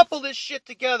 let's couple this shit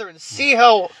together and see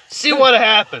what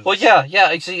happens. Well,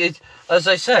 yeah. See, as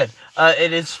I said,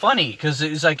 it is funny, because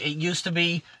it's like, it used to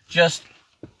be just,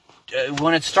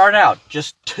 when it started out,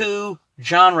 just two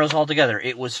genres altogether.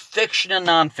 It was fiction and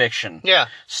nonfiction. Yeah.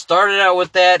 Started out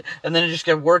with that, and then it just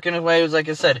kept working away. It was like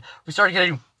I said, we started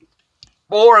getting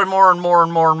more and more and more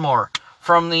and more and more.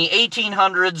 From the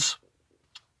 1800s,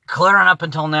 clearing up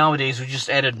until nowadays, we just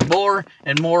added more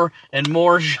and more and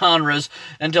more genres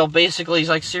until basically, it's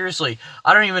like, seriously,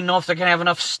 I don't even know if they're going to have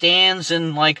enough stands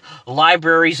in, like,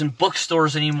 libraries and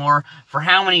bookstores anymore for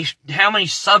how many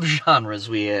subgenres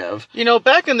we have. You know,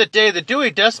 back in the day, the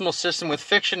Dewey Decimal System with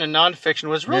fiction and nonfiction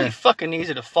was really fucking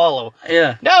easy to follow.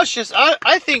 Yeah. Now it's just,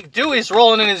 I think Dewey's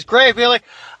rolling in his grave being like,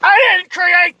 I didn't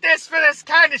create this for this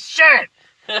kind of shit!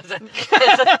 Like,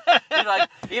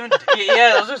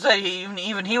 I was gonna say,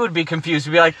 even he would be confused.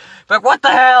 He'd be like, what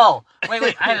the hell?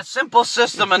 Wait, I had a simple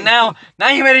system, and now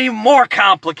you made it even more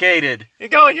complicated. You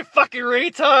going, you fucking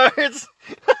retards.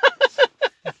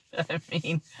 I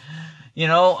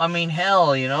mean,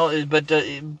 hell,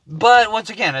 but once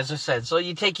again, as I said, so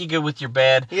you take your good with your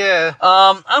bad. Yeah.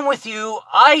 I'm with you.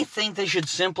 I think they should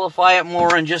simplify it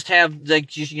more and just have, like,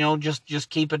 just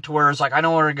keep it to where it's like, I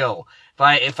know where to go.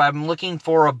 If I'm looking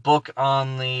for a book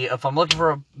if I'm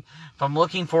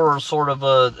looking for sort of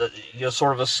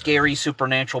a scary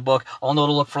supernatural book, I'll know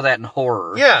to look for that in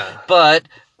horror. Yeah. But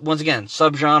once again,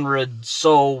 subgenre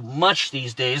so much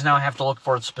these days, now I have to look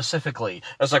for it specifically.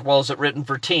 It's like, well, is it written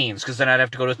for teens? Because then I'd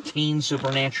have to go to Teen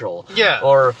Supernatural.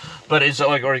 Yeah. But is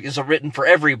it written for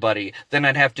everybody? Then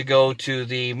I'd have to go to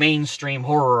the mainstream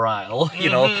horror aisle,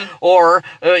 Or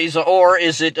does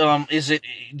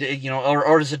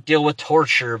it deal with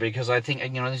torture? Because I think,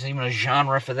 there's even a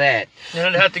genre for that.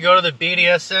 And I'd have to go to the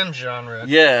BDSM genre.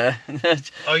 Yeah.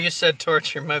 Oh, you said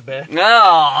torture, my bad.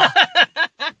 No.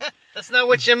 That's not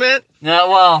what you meant? No,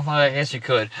 well, I guess you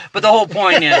could. But the whole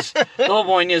point is that,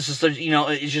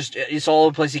 it's all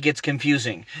over the place. It gets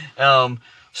confusing.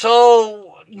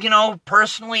 So,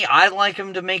 personally, I'd like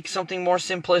them to make something more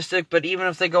simplistic, but even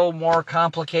if they go more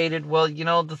complicated, well,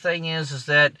 the thing is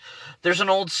that there's an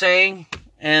old saying,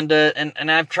 and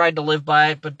I've tried to live by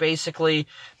it, but basically,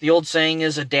 the old saying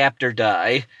is adapt or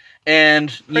die. And,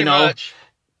 Pretty much.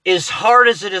 As hard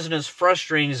as it is and as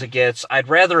frustrating as it gets, I'd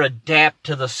rather adapt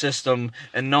to the system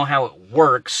and know how it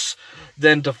works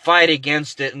than to fight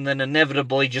against it and then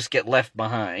inevitably just get left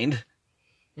behind.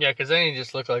 Yeah, because then you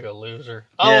just look like a loser.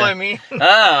 Yeah. Oh, I mean.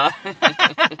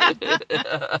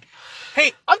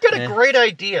 Hey, I've got a great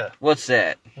idea. What's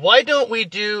that? Why don't we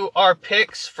do our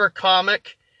picks for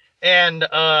comic and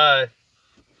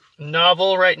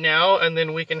novel right now, and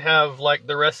then we can have, like,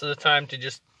 the rest of the time to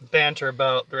just banter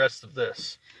about the rest of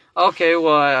this. Okay,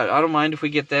 well, I don't mind if we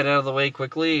get that out of the way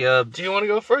quickly. Do you want to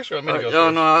go first, or want me to go first? Oh,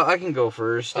 no, I can go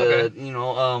first. Okay.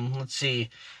 Let's see.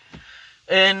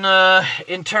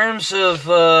 in terms of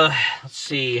let's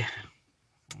see,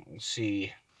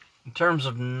 in terms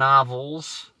of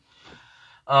novels,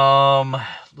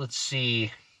 let's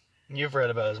see. You've read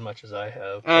about as much as I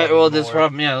have. Well, this more.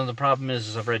 problem, the problem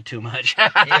is I've read too much.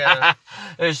 Yeah.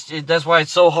 That's why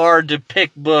it's so hard to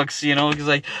pick books, because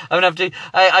I'm gonna have to.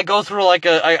 I go through like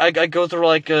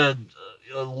a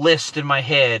list in my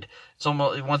head. So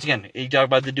once again, you talk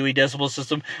about the Dewey Decimal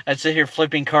System. I'd sit here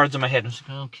flipping cards in my head. I was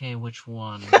like, okay, which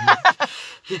one? The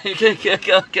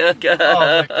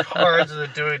cards of the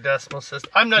Dewey Decimal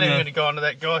System. I'm not even going to go into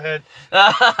that. Go ahead.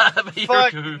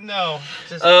 Fuck, no.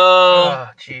 Just,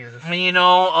 Jesus. Like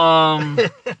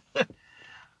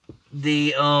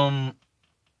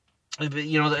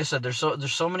I said,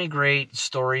 there's so many great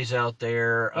stories out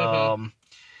there. Mm-hmm.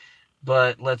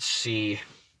 But let's see.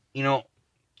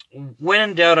 When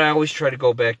in doubt, I always try to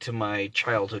go back to my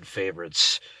childhood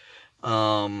favorites.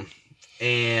 There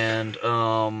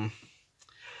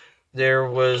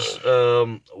was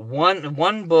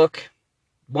one book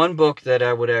that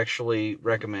I would actually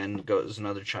recommend is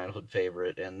another childhood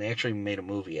favorite, and they actually made a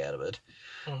movie out of it.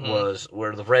 Mm-hmm. Was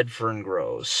Where the Red Fern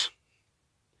Grows.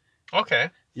 Okay.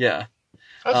 Yeah.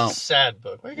 That's a sad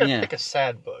book. Why you gotta pick a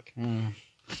sad book?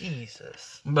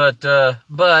 Jesus. But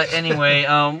anyway,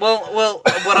 well,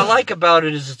 what I like about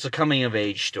it is it's a coming of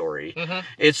age story. Mm-hmm.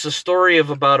 It's a story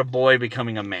about a boy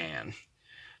becoming a man.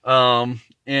 And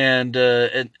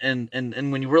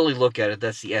when you really look at it,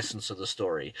 that's the essence of the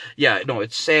story. Yeah, no,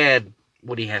 it's sad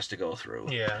what he has to go through.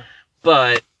 Yeah.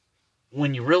 But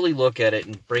when you really look at it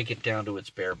and break it down to its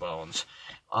bare bones,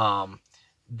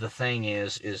 the thing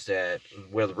is that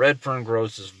Where the Red Fern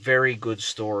Grows is a very good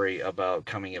story about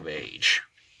coming of age.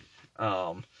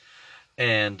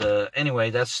 Anyway,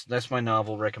 that's my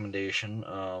novel recommendation.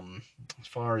 As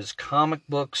far as comic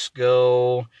books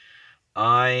go,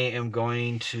 I am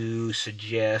going to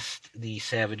suggest The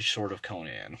Savage Sword of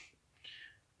Conan.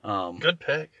 Good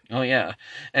pick. Oh yeah,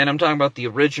 and I'm talking about the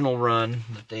original run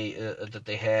that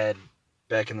they had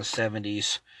back in the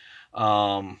 70s.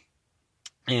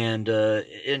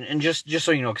 And just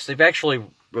so you know, because they've actually,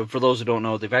 for those who don't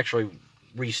know, they've actually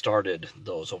restarted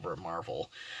those over at Marvel.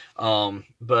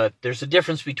 But there's a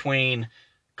difference between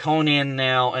Conan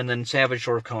now and then Savage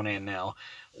Sword of Conan now,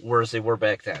 whereas they were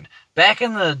back then. Back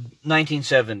in the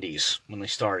 1970s, when they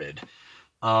started,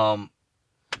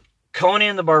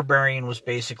 Conan the Barbarian was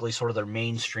basically sort of their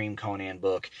mainstream Conan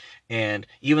book, and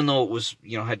even though it was,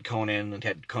 had Conan and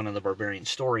had Conan the Barbarian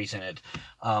stories in it,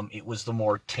 it was the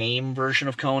more tame version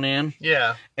of Conan.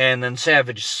 Yeah. And then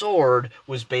Savage Sword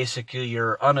was basically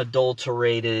your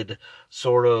unadulterated,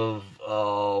 sort of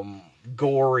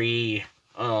gory,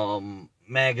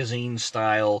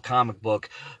 magazine-style comic book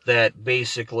that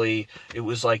basically, it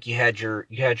was like you had your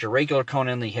regular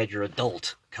Conan, then you had your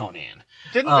adult Conan.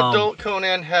 Didn't adult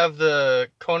Conan have the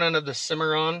Conan of the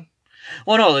Cimarron?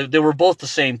 Well, no, they were both the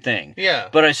same thing. Yeah.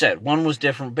 But I said, one was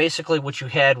different. Basically, what you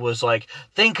had was like,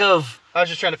 think of I was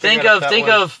just trying to think of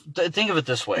it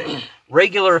this way.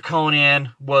 Regular Conan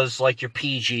was like your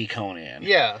PG Conan.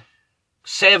 Yeah.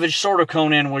 Savage Sword of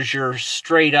Conan was your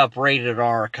straight up rated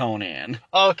R Conan.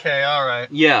 Okay, all right.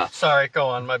 Yeah. Sorry, go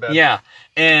on, my bad. Yeah.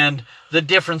 And the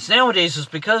difference nowadays is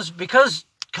because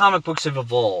comic books have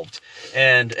evolved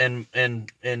and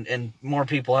more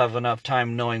people have enough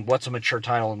time knowing what's a mature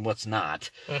title and what's not.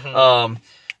 Mm-hmm.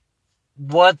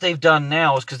 What they've done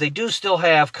now is, because they do still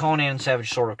have Conan and Savage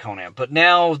Sword of Conan, but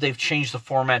now they've changed the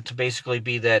format to basically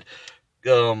be that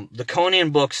the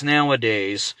Conan books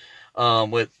nowadays,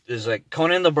 is like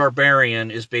Conan the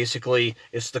Barbarian is basically,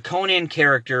 it's the Conan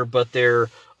character, but they're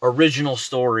original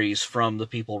stories from the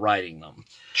people writing them.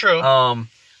 True.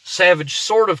 Savage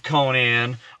Sword of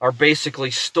Conan are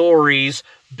basically stories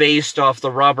based off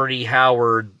the Robert E.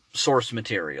 Howard source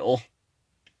material.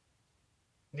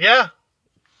 Yeah,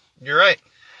 you're right.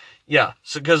 Yeah,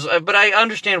 but I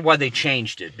understand why they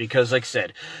changed it, because, like I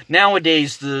said,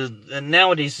 nowadays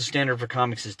the standard for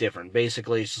comics is different.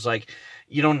 Basically, it's just like,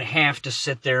 you don't have to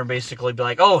sit there and basically be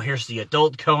like, oh, here's the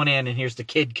adult Conan and here's the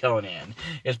kid Conan.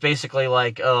 It's basically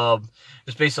like, okay,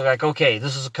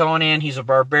 this is a Conan, he's a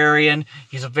barbarian,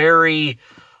 he's a very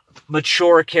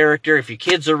mature character. If your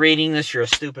kids are reading this, you're a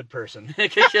stupid person.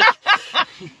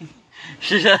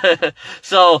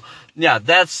 So yeah,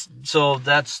 that's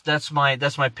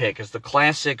my pick, is the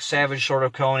classic Savage Sword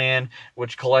of Conan,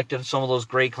 which collected some of those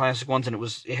great classic ones, and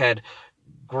it had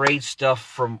great stuff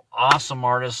from awesome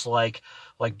artists like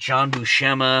John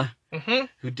Buscema, mm-hmm.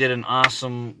 who did an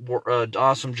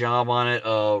awesome job on it.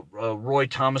 Roy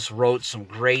Thomas wrote some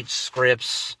great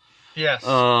scripts. Yes.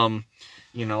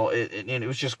 It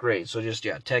was just great. So just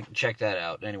check that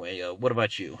out. Anyway, what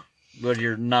about you? what are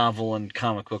your novel and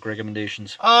comic book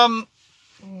recommendations? One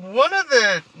of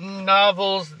the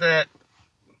novels that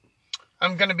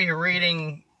I'm going to be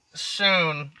reading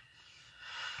soon,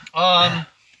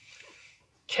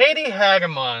 Katie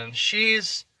Hagemon.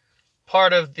 She's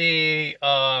part of the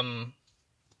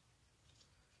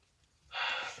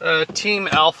Team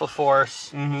Alpha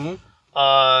Force. Mm-hmm.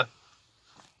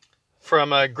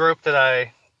 From a group that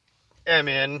I am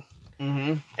in.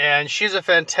 Mm-hmm. And she's a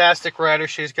fantastic writer.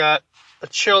 She's got a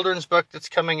children's book that's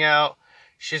coming out.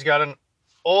 She's got an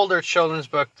older children's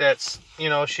book that's,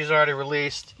 she's already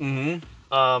released.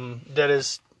 Mm-hmm. That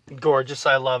is gorgeous.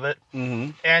 I love it.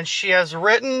 Mm-hmm. And she has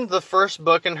written the first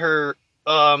book in her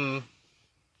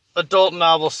adult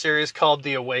novel series called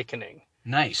The Awakening.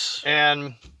 Nice.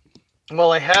 And,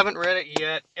 well, I haven't read it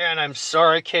yet. And I'm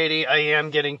sorry, Katie. I am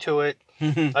getting to it.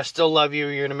 I still love you.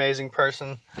 You're an amazing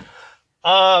person.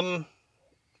 I'm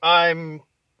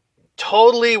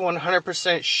totally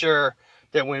 100% sure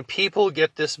that when people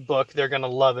get this book, they're going to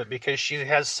love it because she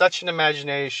has such an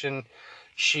imagination.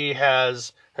 She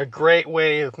has a great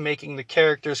way of making the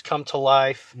characters come to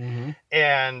life. Mm-hmm.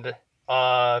 And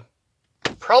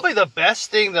probably the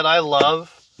best thing that I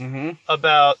love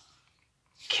about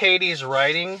Katie's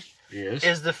writing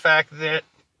is the fact that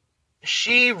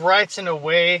she writes in a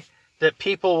way that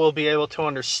people will be able to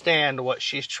understand what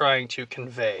she's trying to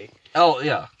convey. Oh,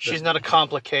 yeah. She's not a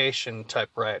complication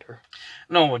type writer.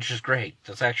 No, which is great.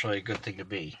 That's actually a good thing to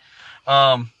be.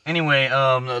 Anyway,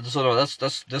 so no,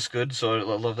 that's good. So I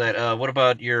love that. What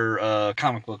about your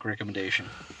comic book recommendation?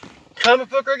 Comic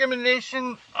book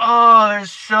recommendation? Oh,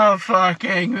 there's so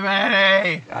fucking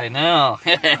many. I know.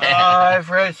 I've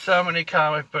read so many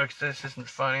comic books. This isn't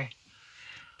funny.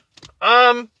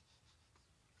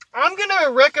 I'm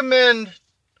gonna recommend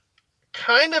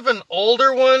kind of an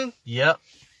older one. Yep.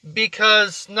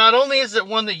 Because not only is it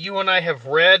one that you and I have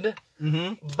read,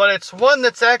 but it's one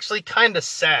that's actually kind of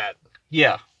sad.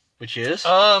 Yeah. Which is?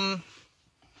 The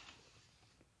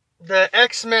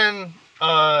X-Men,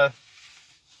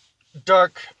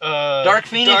 Dark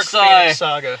Phoenix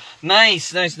Saga.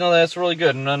 Nice. No, that's really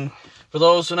good. And then, for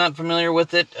those who are not familiar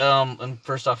with it, and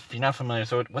first off, if you're not familiar,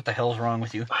 so what the hell's wrong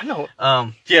with you? I know.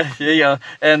 Yeah.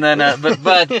 And then,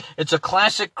 but it's a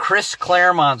classic Chris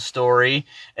Claremont story,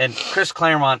 and Chris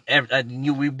Claremont,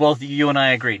 you and I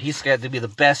agreed, he's got to be the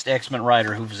best X-Men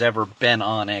writer who's ever been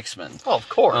on X-Men. Oh, of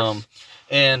course.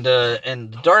 And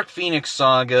the Dark Phoenix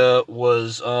Saga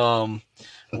was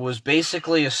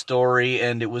basically a story,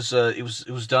 and it was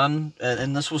done,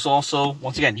 and this was also,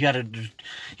 once again, you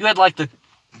had like the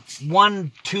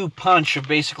 1-2 punch of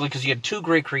basically, because you had two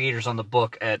great creators on the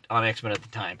book on X-Men at the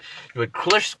time. You had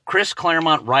Chris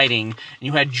Claremont writing, and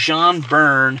you had John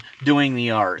Byrne doing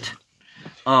the art.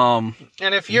 And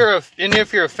if you're a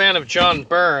fan of John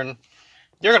Byrne,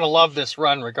 you're gonna love this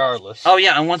run regardless. Oh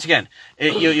yeah, and once again,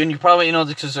 you probably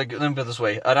because let me put it this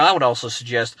way. And I would also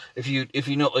suggest if you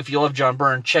love John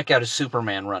Byrne, check out his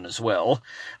Superman run as well.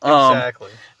 Exactly.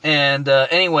 And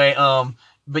anyway,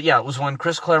 but yeah, it was when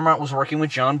Chris Claremont was working with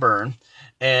John Byrne,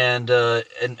 and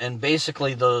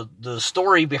basically the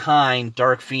story behind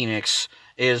Dark Phoenix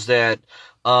is that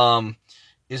to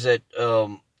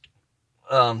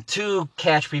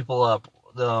catch people up,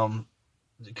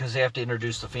 because they have to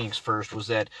introduce the Phoenix first, was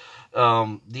that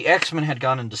the X-Men had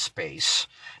gone into space,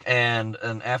 and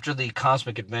after the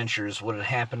Cosmic Adventures, what had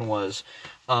happened was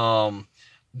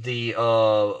the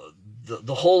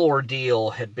whole ordeal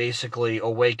had basically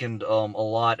awakened a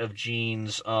lot of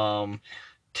Jean's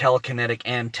telekinetic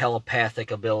and telepathic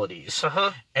abilities.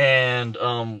 And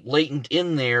latent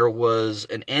in there was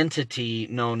an entity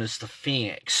known as the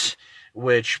Phoenix,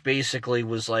 which basically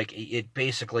was like, it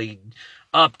basically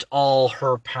upped all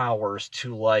her powers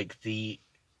to like the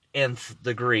nth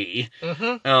degree.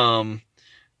 And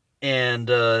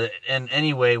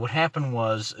anyway, what happened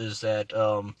is that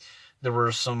there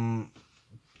were some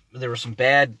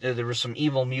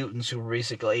evil mutants who were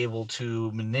basically able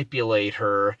to manipulate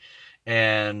her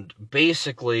and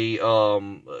basically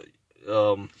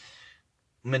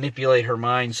manipulate her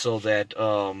mind so that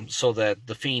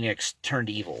the Phoenix turned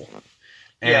evil.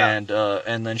 And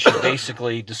then she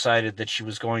basically decided that she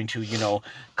was going to,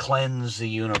 cleanse the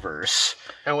universe.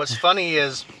 And what's funny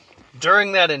is,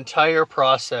 during that entire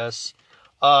process,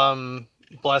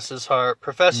 bless his heart,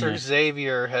 Professor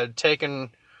Xavier had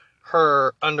taken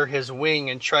her under his wing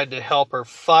and tried to help her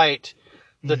fight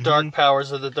the dark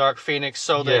powers of the Dark Phoenix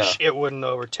so that it wouldn't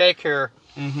overtake her.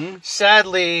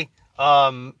 Sadly,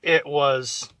 it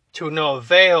was to no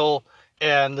avail,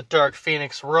 and the Dark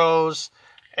Phoenix rose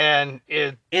And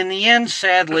it... In the end,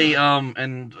 sadly,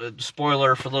 and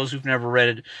spoiler for those who've never read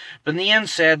it, but in the end,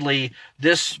 sadly,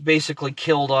 this basically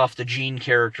killed off the Jean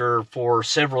character for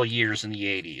several years in the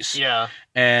 80s. Yeah.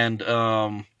 And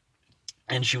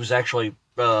she was actually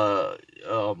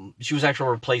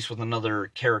replaced with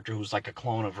another character who's like a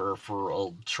clone of her for a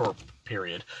short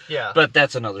period. Yeah. But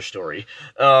that's another story.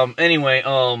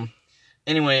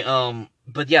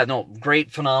 But yeah, no,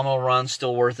 great, phenomenal run,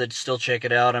 still worth it, still check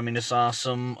it out. I mean, it's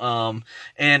awesome.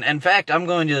 And in fact, I'm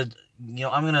going to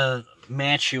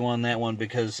match you on that one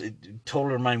because it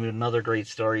totally reminded me of another great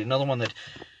story. Another one that,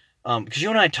 because you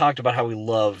and I talked about how we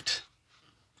loved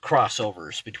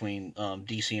crossovers between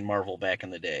DC and Marvel back in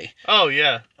the day. Oh,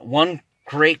 yeah. One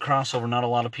great crossover, not a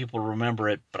lot of people remember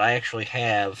it, but I actually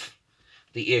have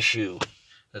the issue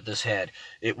that this had.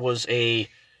 It was a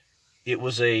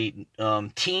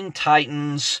Teen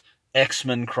Titans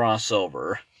X-Men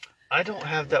crossover. I don't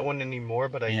have that one anymore,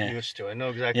 but I used to. I know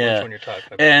exactly Yeah. which one you're talking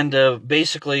about. And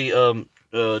basically,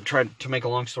 trying to make a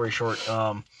long story short,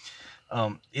 in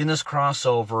this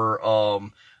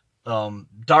crossover,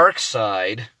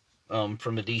 Darkseid,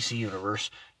 from the DC universe,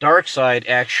 Darkseid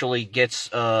actually gets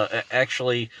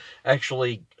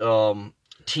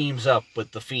teams up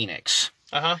with the Phoenix.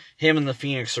 Uh-huh. Him and the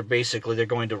Phoenix are basically, they're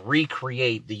going to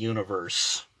recreate the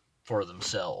universe for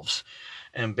themselves.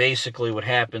 And basically what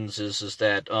happens is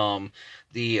that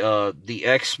the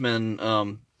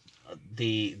X-Men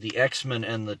the X-Men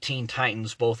and the Teen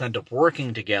Titans both end up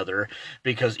working together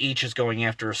because each is going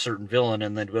after a certain villain,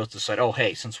 and then both decide, oh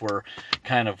hey, since we're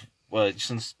kind of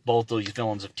since both these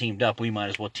villains have teamed up, we might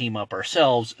as well team up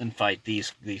ourselves and fight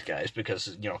these guys,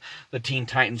 because the Teen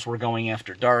Titans were going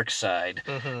after Darkseid,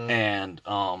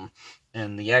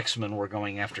 and the X-Men were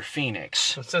going after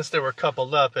Phoenix. And since they were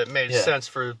coupled up, it made sense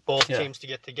for both teams to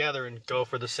get together and go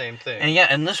for the same thing.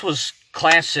 And this was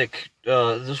classic.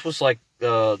 This was like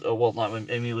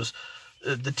it was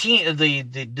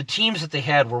the teams that they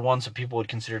had were ones that people would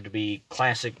consider to be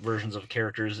classic versions of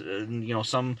characters.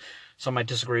 Some might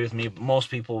disagree with me, but most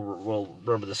people will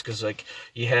remember this because, like,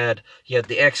 you had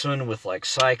the X-Men with, like,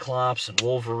 Cyclops and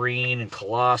Wolverine and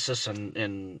Colossus and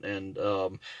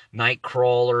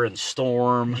Nightcrawler and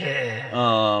Storm,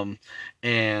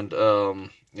 and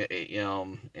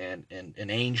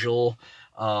Angel.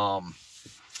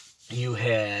 You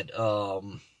had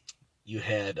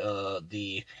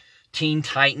the Teen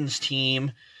Titans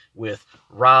team with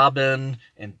Robin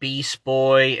and Beast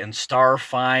Boy and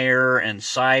Starfire and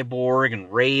Cyborg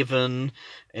and Raven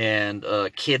and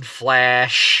Kid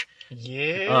Flash.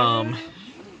 Yeah.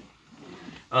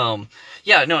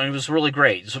 It was really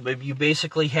great. So you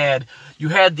basically had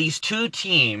these two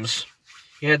teams.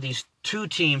 You had these two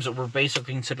teams that were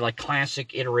basically considered like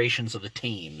classic iterations of the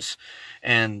teams,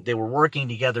 and they were working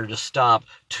together to stop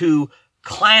two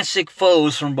classic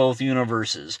foes from both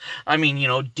universes. I mean,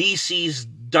 DC's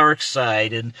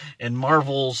Darkseid and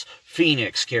Marvel's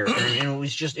Phoenix character.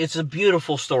 It's a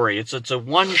beautiful story. It's a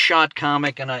one-shot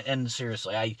comic, and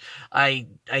seriously, I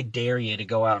dare you to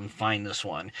go out and find this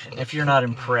one. If you're not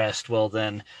impressed, well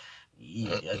then,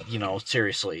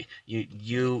 seriously,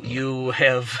 you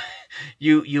have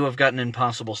got an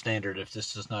impossible standard if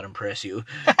this does not impress you.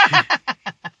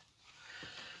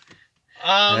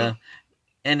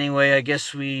 Anyway, I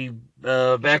guess we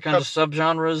back onto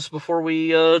subgenres before we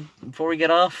get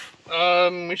off.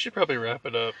 We should probably wrap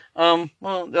it up.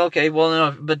 Okay. Well,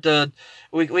 no, but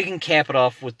we can cap it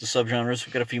off with the subgenres.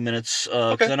 We've got a few minutes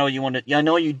because I know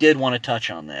you did want to touch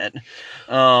on that.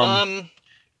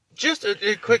 Just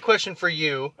a quick question for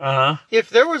you.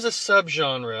 If there was a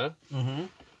subgenre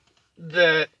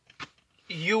that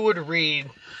you would read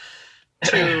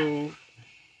to,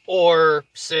 or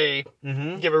say,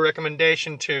 give a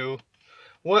recommendation to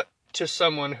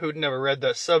someone who'd never read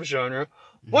that subgenre,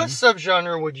 what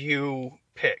subgenre would you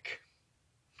pick?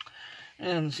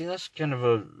 And see,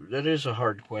 that is a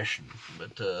hard question,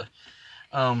 but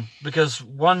because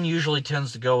one usually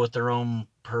tends to go with their own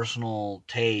personal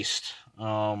taste.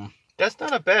 That's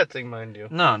not a bad thing, mind you.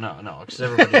 No, because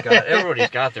everybody's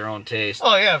got their own taste.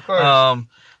 Oh yeah, of course.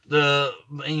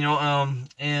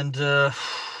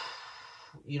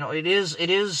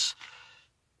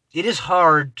 It is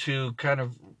hard to kind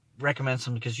of recommend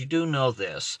something because you do know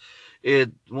this.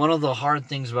 One of the hard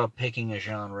things about picking a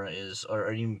genre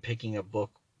or even picking a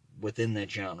book within that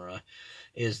genre,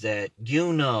 is that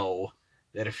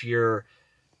that if you're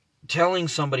telling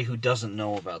somebody who doesn't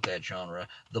know about that genre,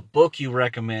 the book you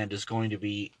recommend is going to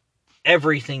be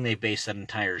everything they base that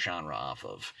entire genre off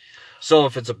of. So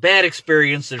if it's a bad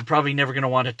experience, they're probably never going to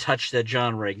want to touch that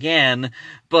genre again.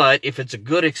 But if it's a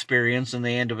good experience and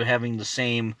they end up having the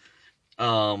same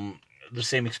the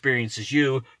same experience as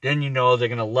you, then you know they're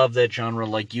going to love that genre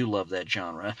like you love that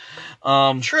genre.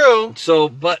 True. So,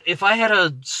 but if I had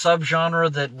a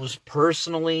subgenre that was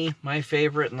personally my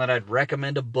favorite and that I'd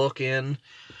recommend a book in,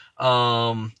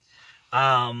 that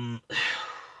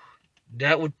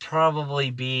would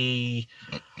probably be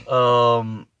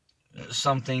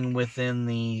something within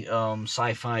the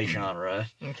sci-fi genre.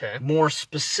 Okay. More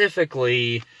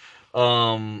specifically,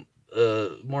 things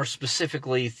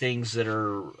that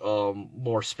are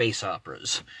more space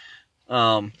operas.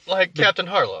 Like Captain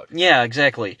Harlock. Yeah,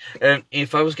 exactly. And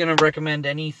if I was going to recommend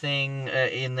anything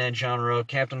in that genre,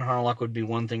 Captain Harlock would be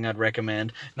one thing I'd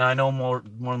recommend. Now, I know more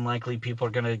than likely people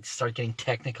are going to start getting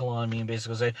technical on me and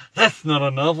basically say, that's not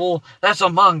a novel, that's a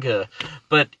manga.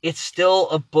 But it's still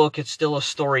a book, it's still a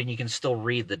story, and you can still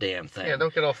read the damn thing. Yeah,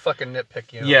 don't get all fucking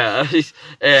nitpicky. Yeah,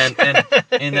 and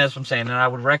that's what I'm saying. And I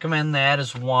would recommend that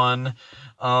as one.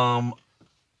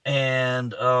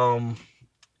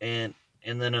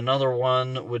 And then another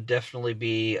one would definitely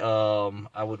be,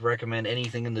 I would recommend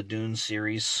anything in the Dune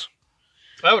series.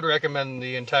 I would recommend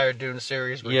the entire Dune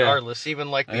series regardless,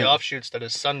 even like the offshoots that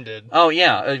his son did. Oh,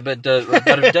 yeah, but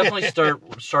definitely start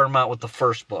them out with the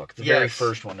first book, the very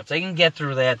first one. If they can get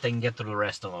through that, they can get through the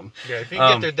rest of them. Yeah, if you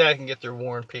can get through that, you can get through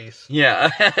War and Peace. Yeah,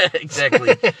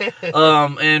 exactly.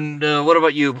 And what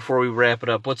about you, before we wrap it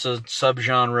up? What's a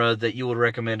subgenre that you would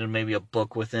recommend and maybe a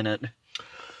book within it?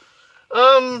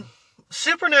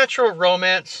 Supernatural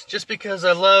romance, just because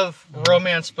I love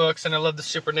romance books and I love the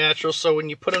supernatural, so when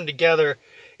you put them together,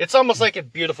 it's almost like a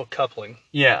beautiful coupling.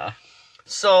 Yeah.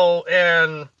 So,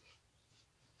 and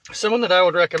someone that I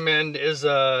would recommend is,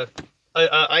 I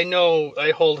know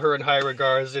I hold her in high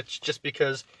regards, it's just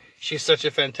because she's such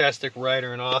a fantastic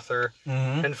writer and author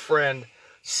and friend.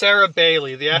 Sarah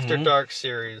Bailey, the After Dark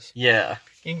series. Yeah.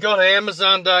 You can go to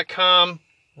Amazon.com,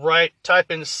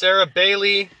 type in Sarah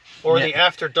Bailey or the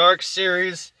After Dark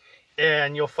series,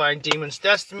 and you'll find Demon's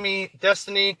Destiny,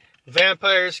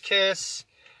 Vampire's Kiss.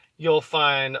 You'll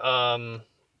find a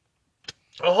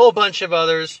whole bunch of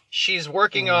others. She's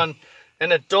working on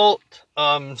an adult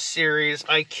series.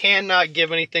 I cannot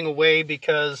give anything away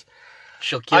because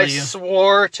she'll kill you. I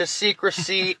swore to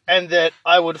secrecy and that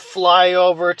I would fly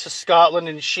over to Scotland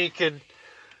and she could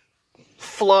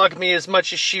flog me as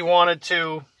much as she wanted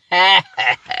to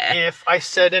if I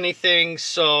said anything.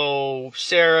 So,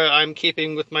 Sarah, I'm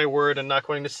keeping with my word and not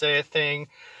going to say a thing.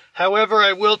 However,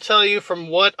 I will tell you from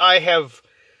what I have,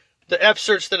 the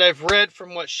excerpts that I've read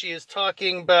from what she is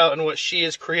talking about and what she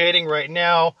is creating right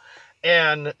now,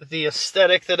 and the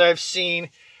aesthetic that I've seen,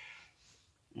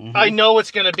 I know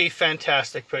it's going to be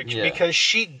fantastic picture because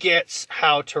she gets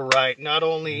how to write not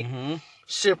only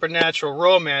supernatural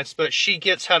romance, but she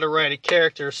gets how to write a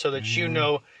character so that you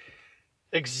know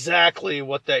exactly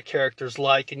what that character's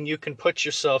like, and you can put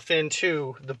yourself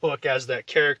into the book as that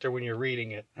character when you're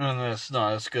reading it.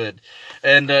 That's good.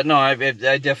 And I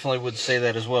definitely would say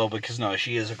that as well, because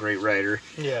she is a great writer.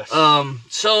 Yes.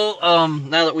 So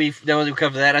now that we've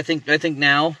covered that, I think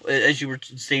now, as you were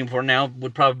saying before, now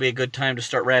would probably be a good time to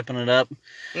start wrapping it up.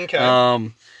 Okay.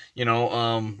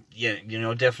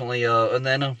 Definitely. And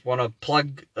then want to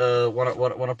plug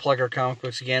our comic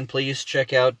books again. Please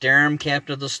check out Darum,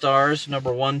 Captain of the Stars,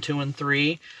 number 1, 2, and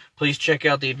 3. Please check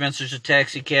out The Adventures of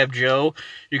Taxi Cab Joe.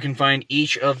 You can find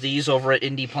each of these over at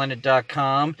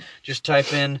IndiePlanet.com. Just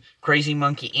type in Crazy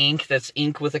Monkey Inc. That's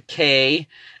Inc. with a K.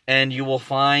 And you will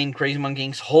find Crazy Monkey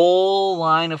Inc.'s whole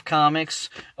line of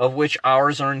comics, of which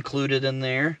ours are included in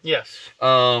there. Yes.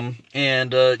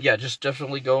 Just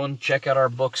definitely go and check out our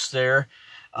books there.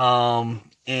 And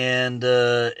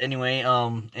then,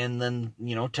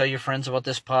 tell your friends about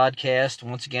this podcast.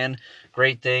 Once again,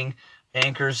 great thing.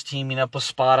 Anchor's teaming up with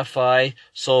Spotify,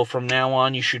 so from now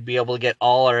on you should be able to get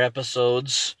all our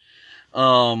episodes.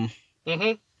 Yeah,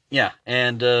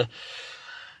 anyway,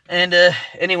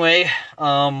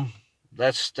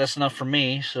 that's enough for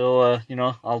me. So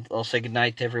I'll say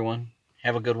goodnight to everyone.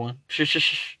 Have a good one.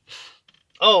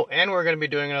 Oh, and we're going to be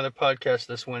doing another podcast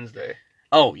this Wednesday.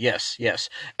 Oh, yes.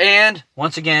 And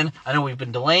once again, I know we've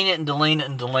been delaying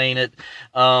it,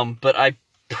 but I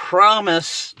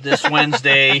promise this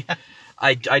Wednesday,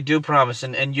 I do promise,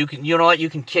 and you know what, you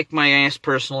can kick my ass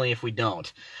personally if we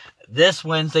don't. This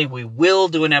Wednesday, we will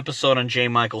do an episode on J.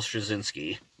 Michael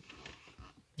Straczynski.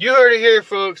 You heard it here,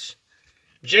 folks.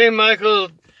 J. Michael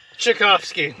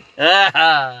Tchaikovsky.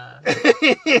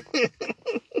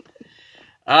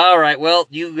 All right, well,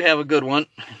 you have a good one.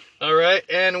 All right,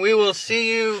 and we will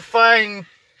see you fine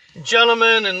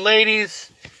gentlemen and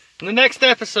ladies in the next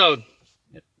episode.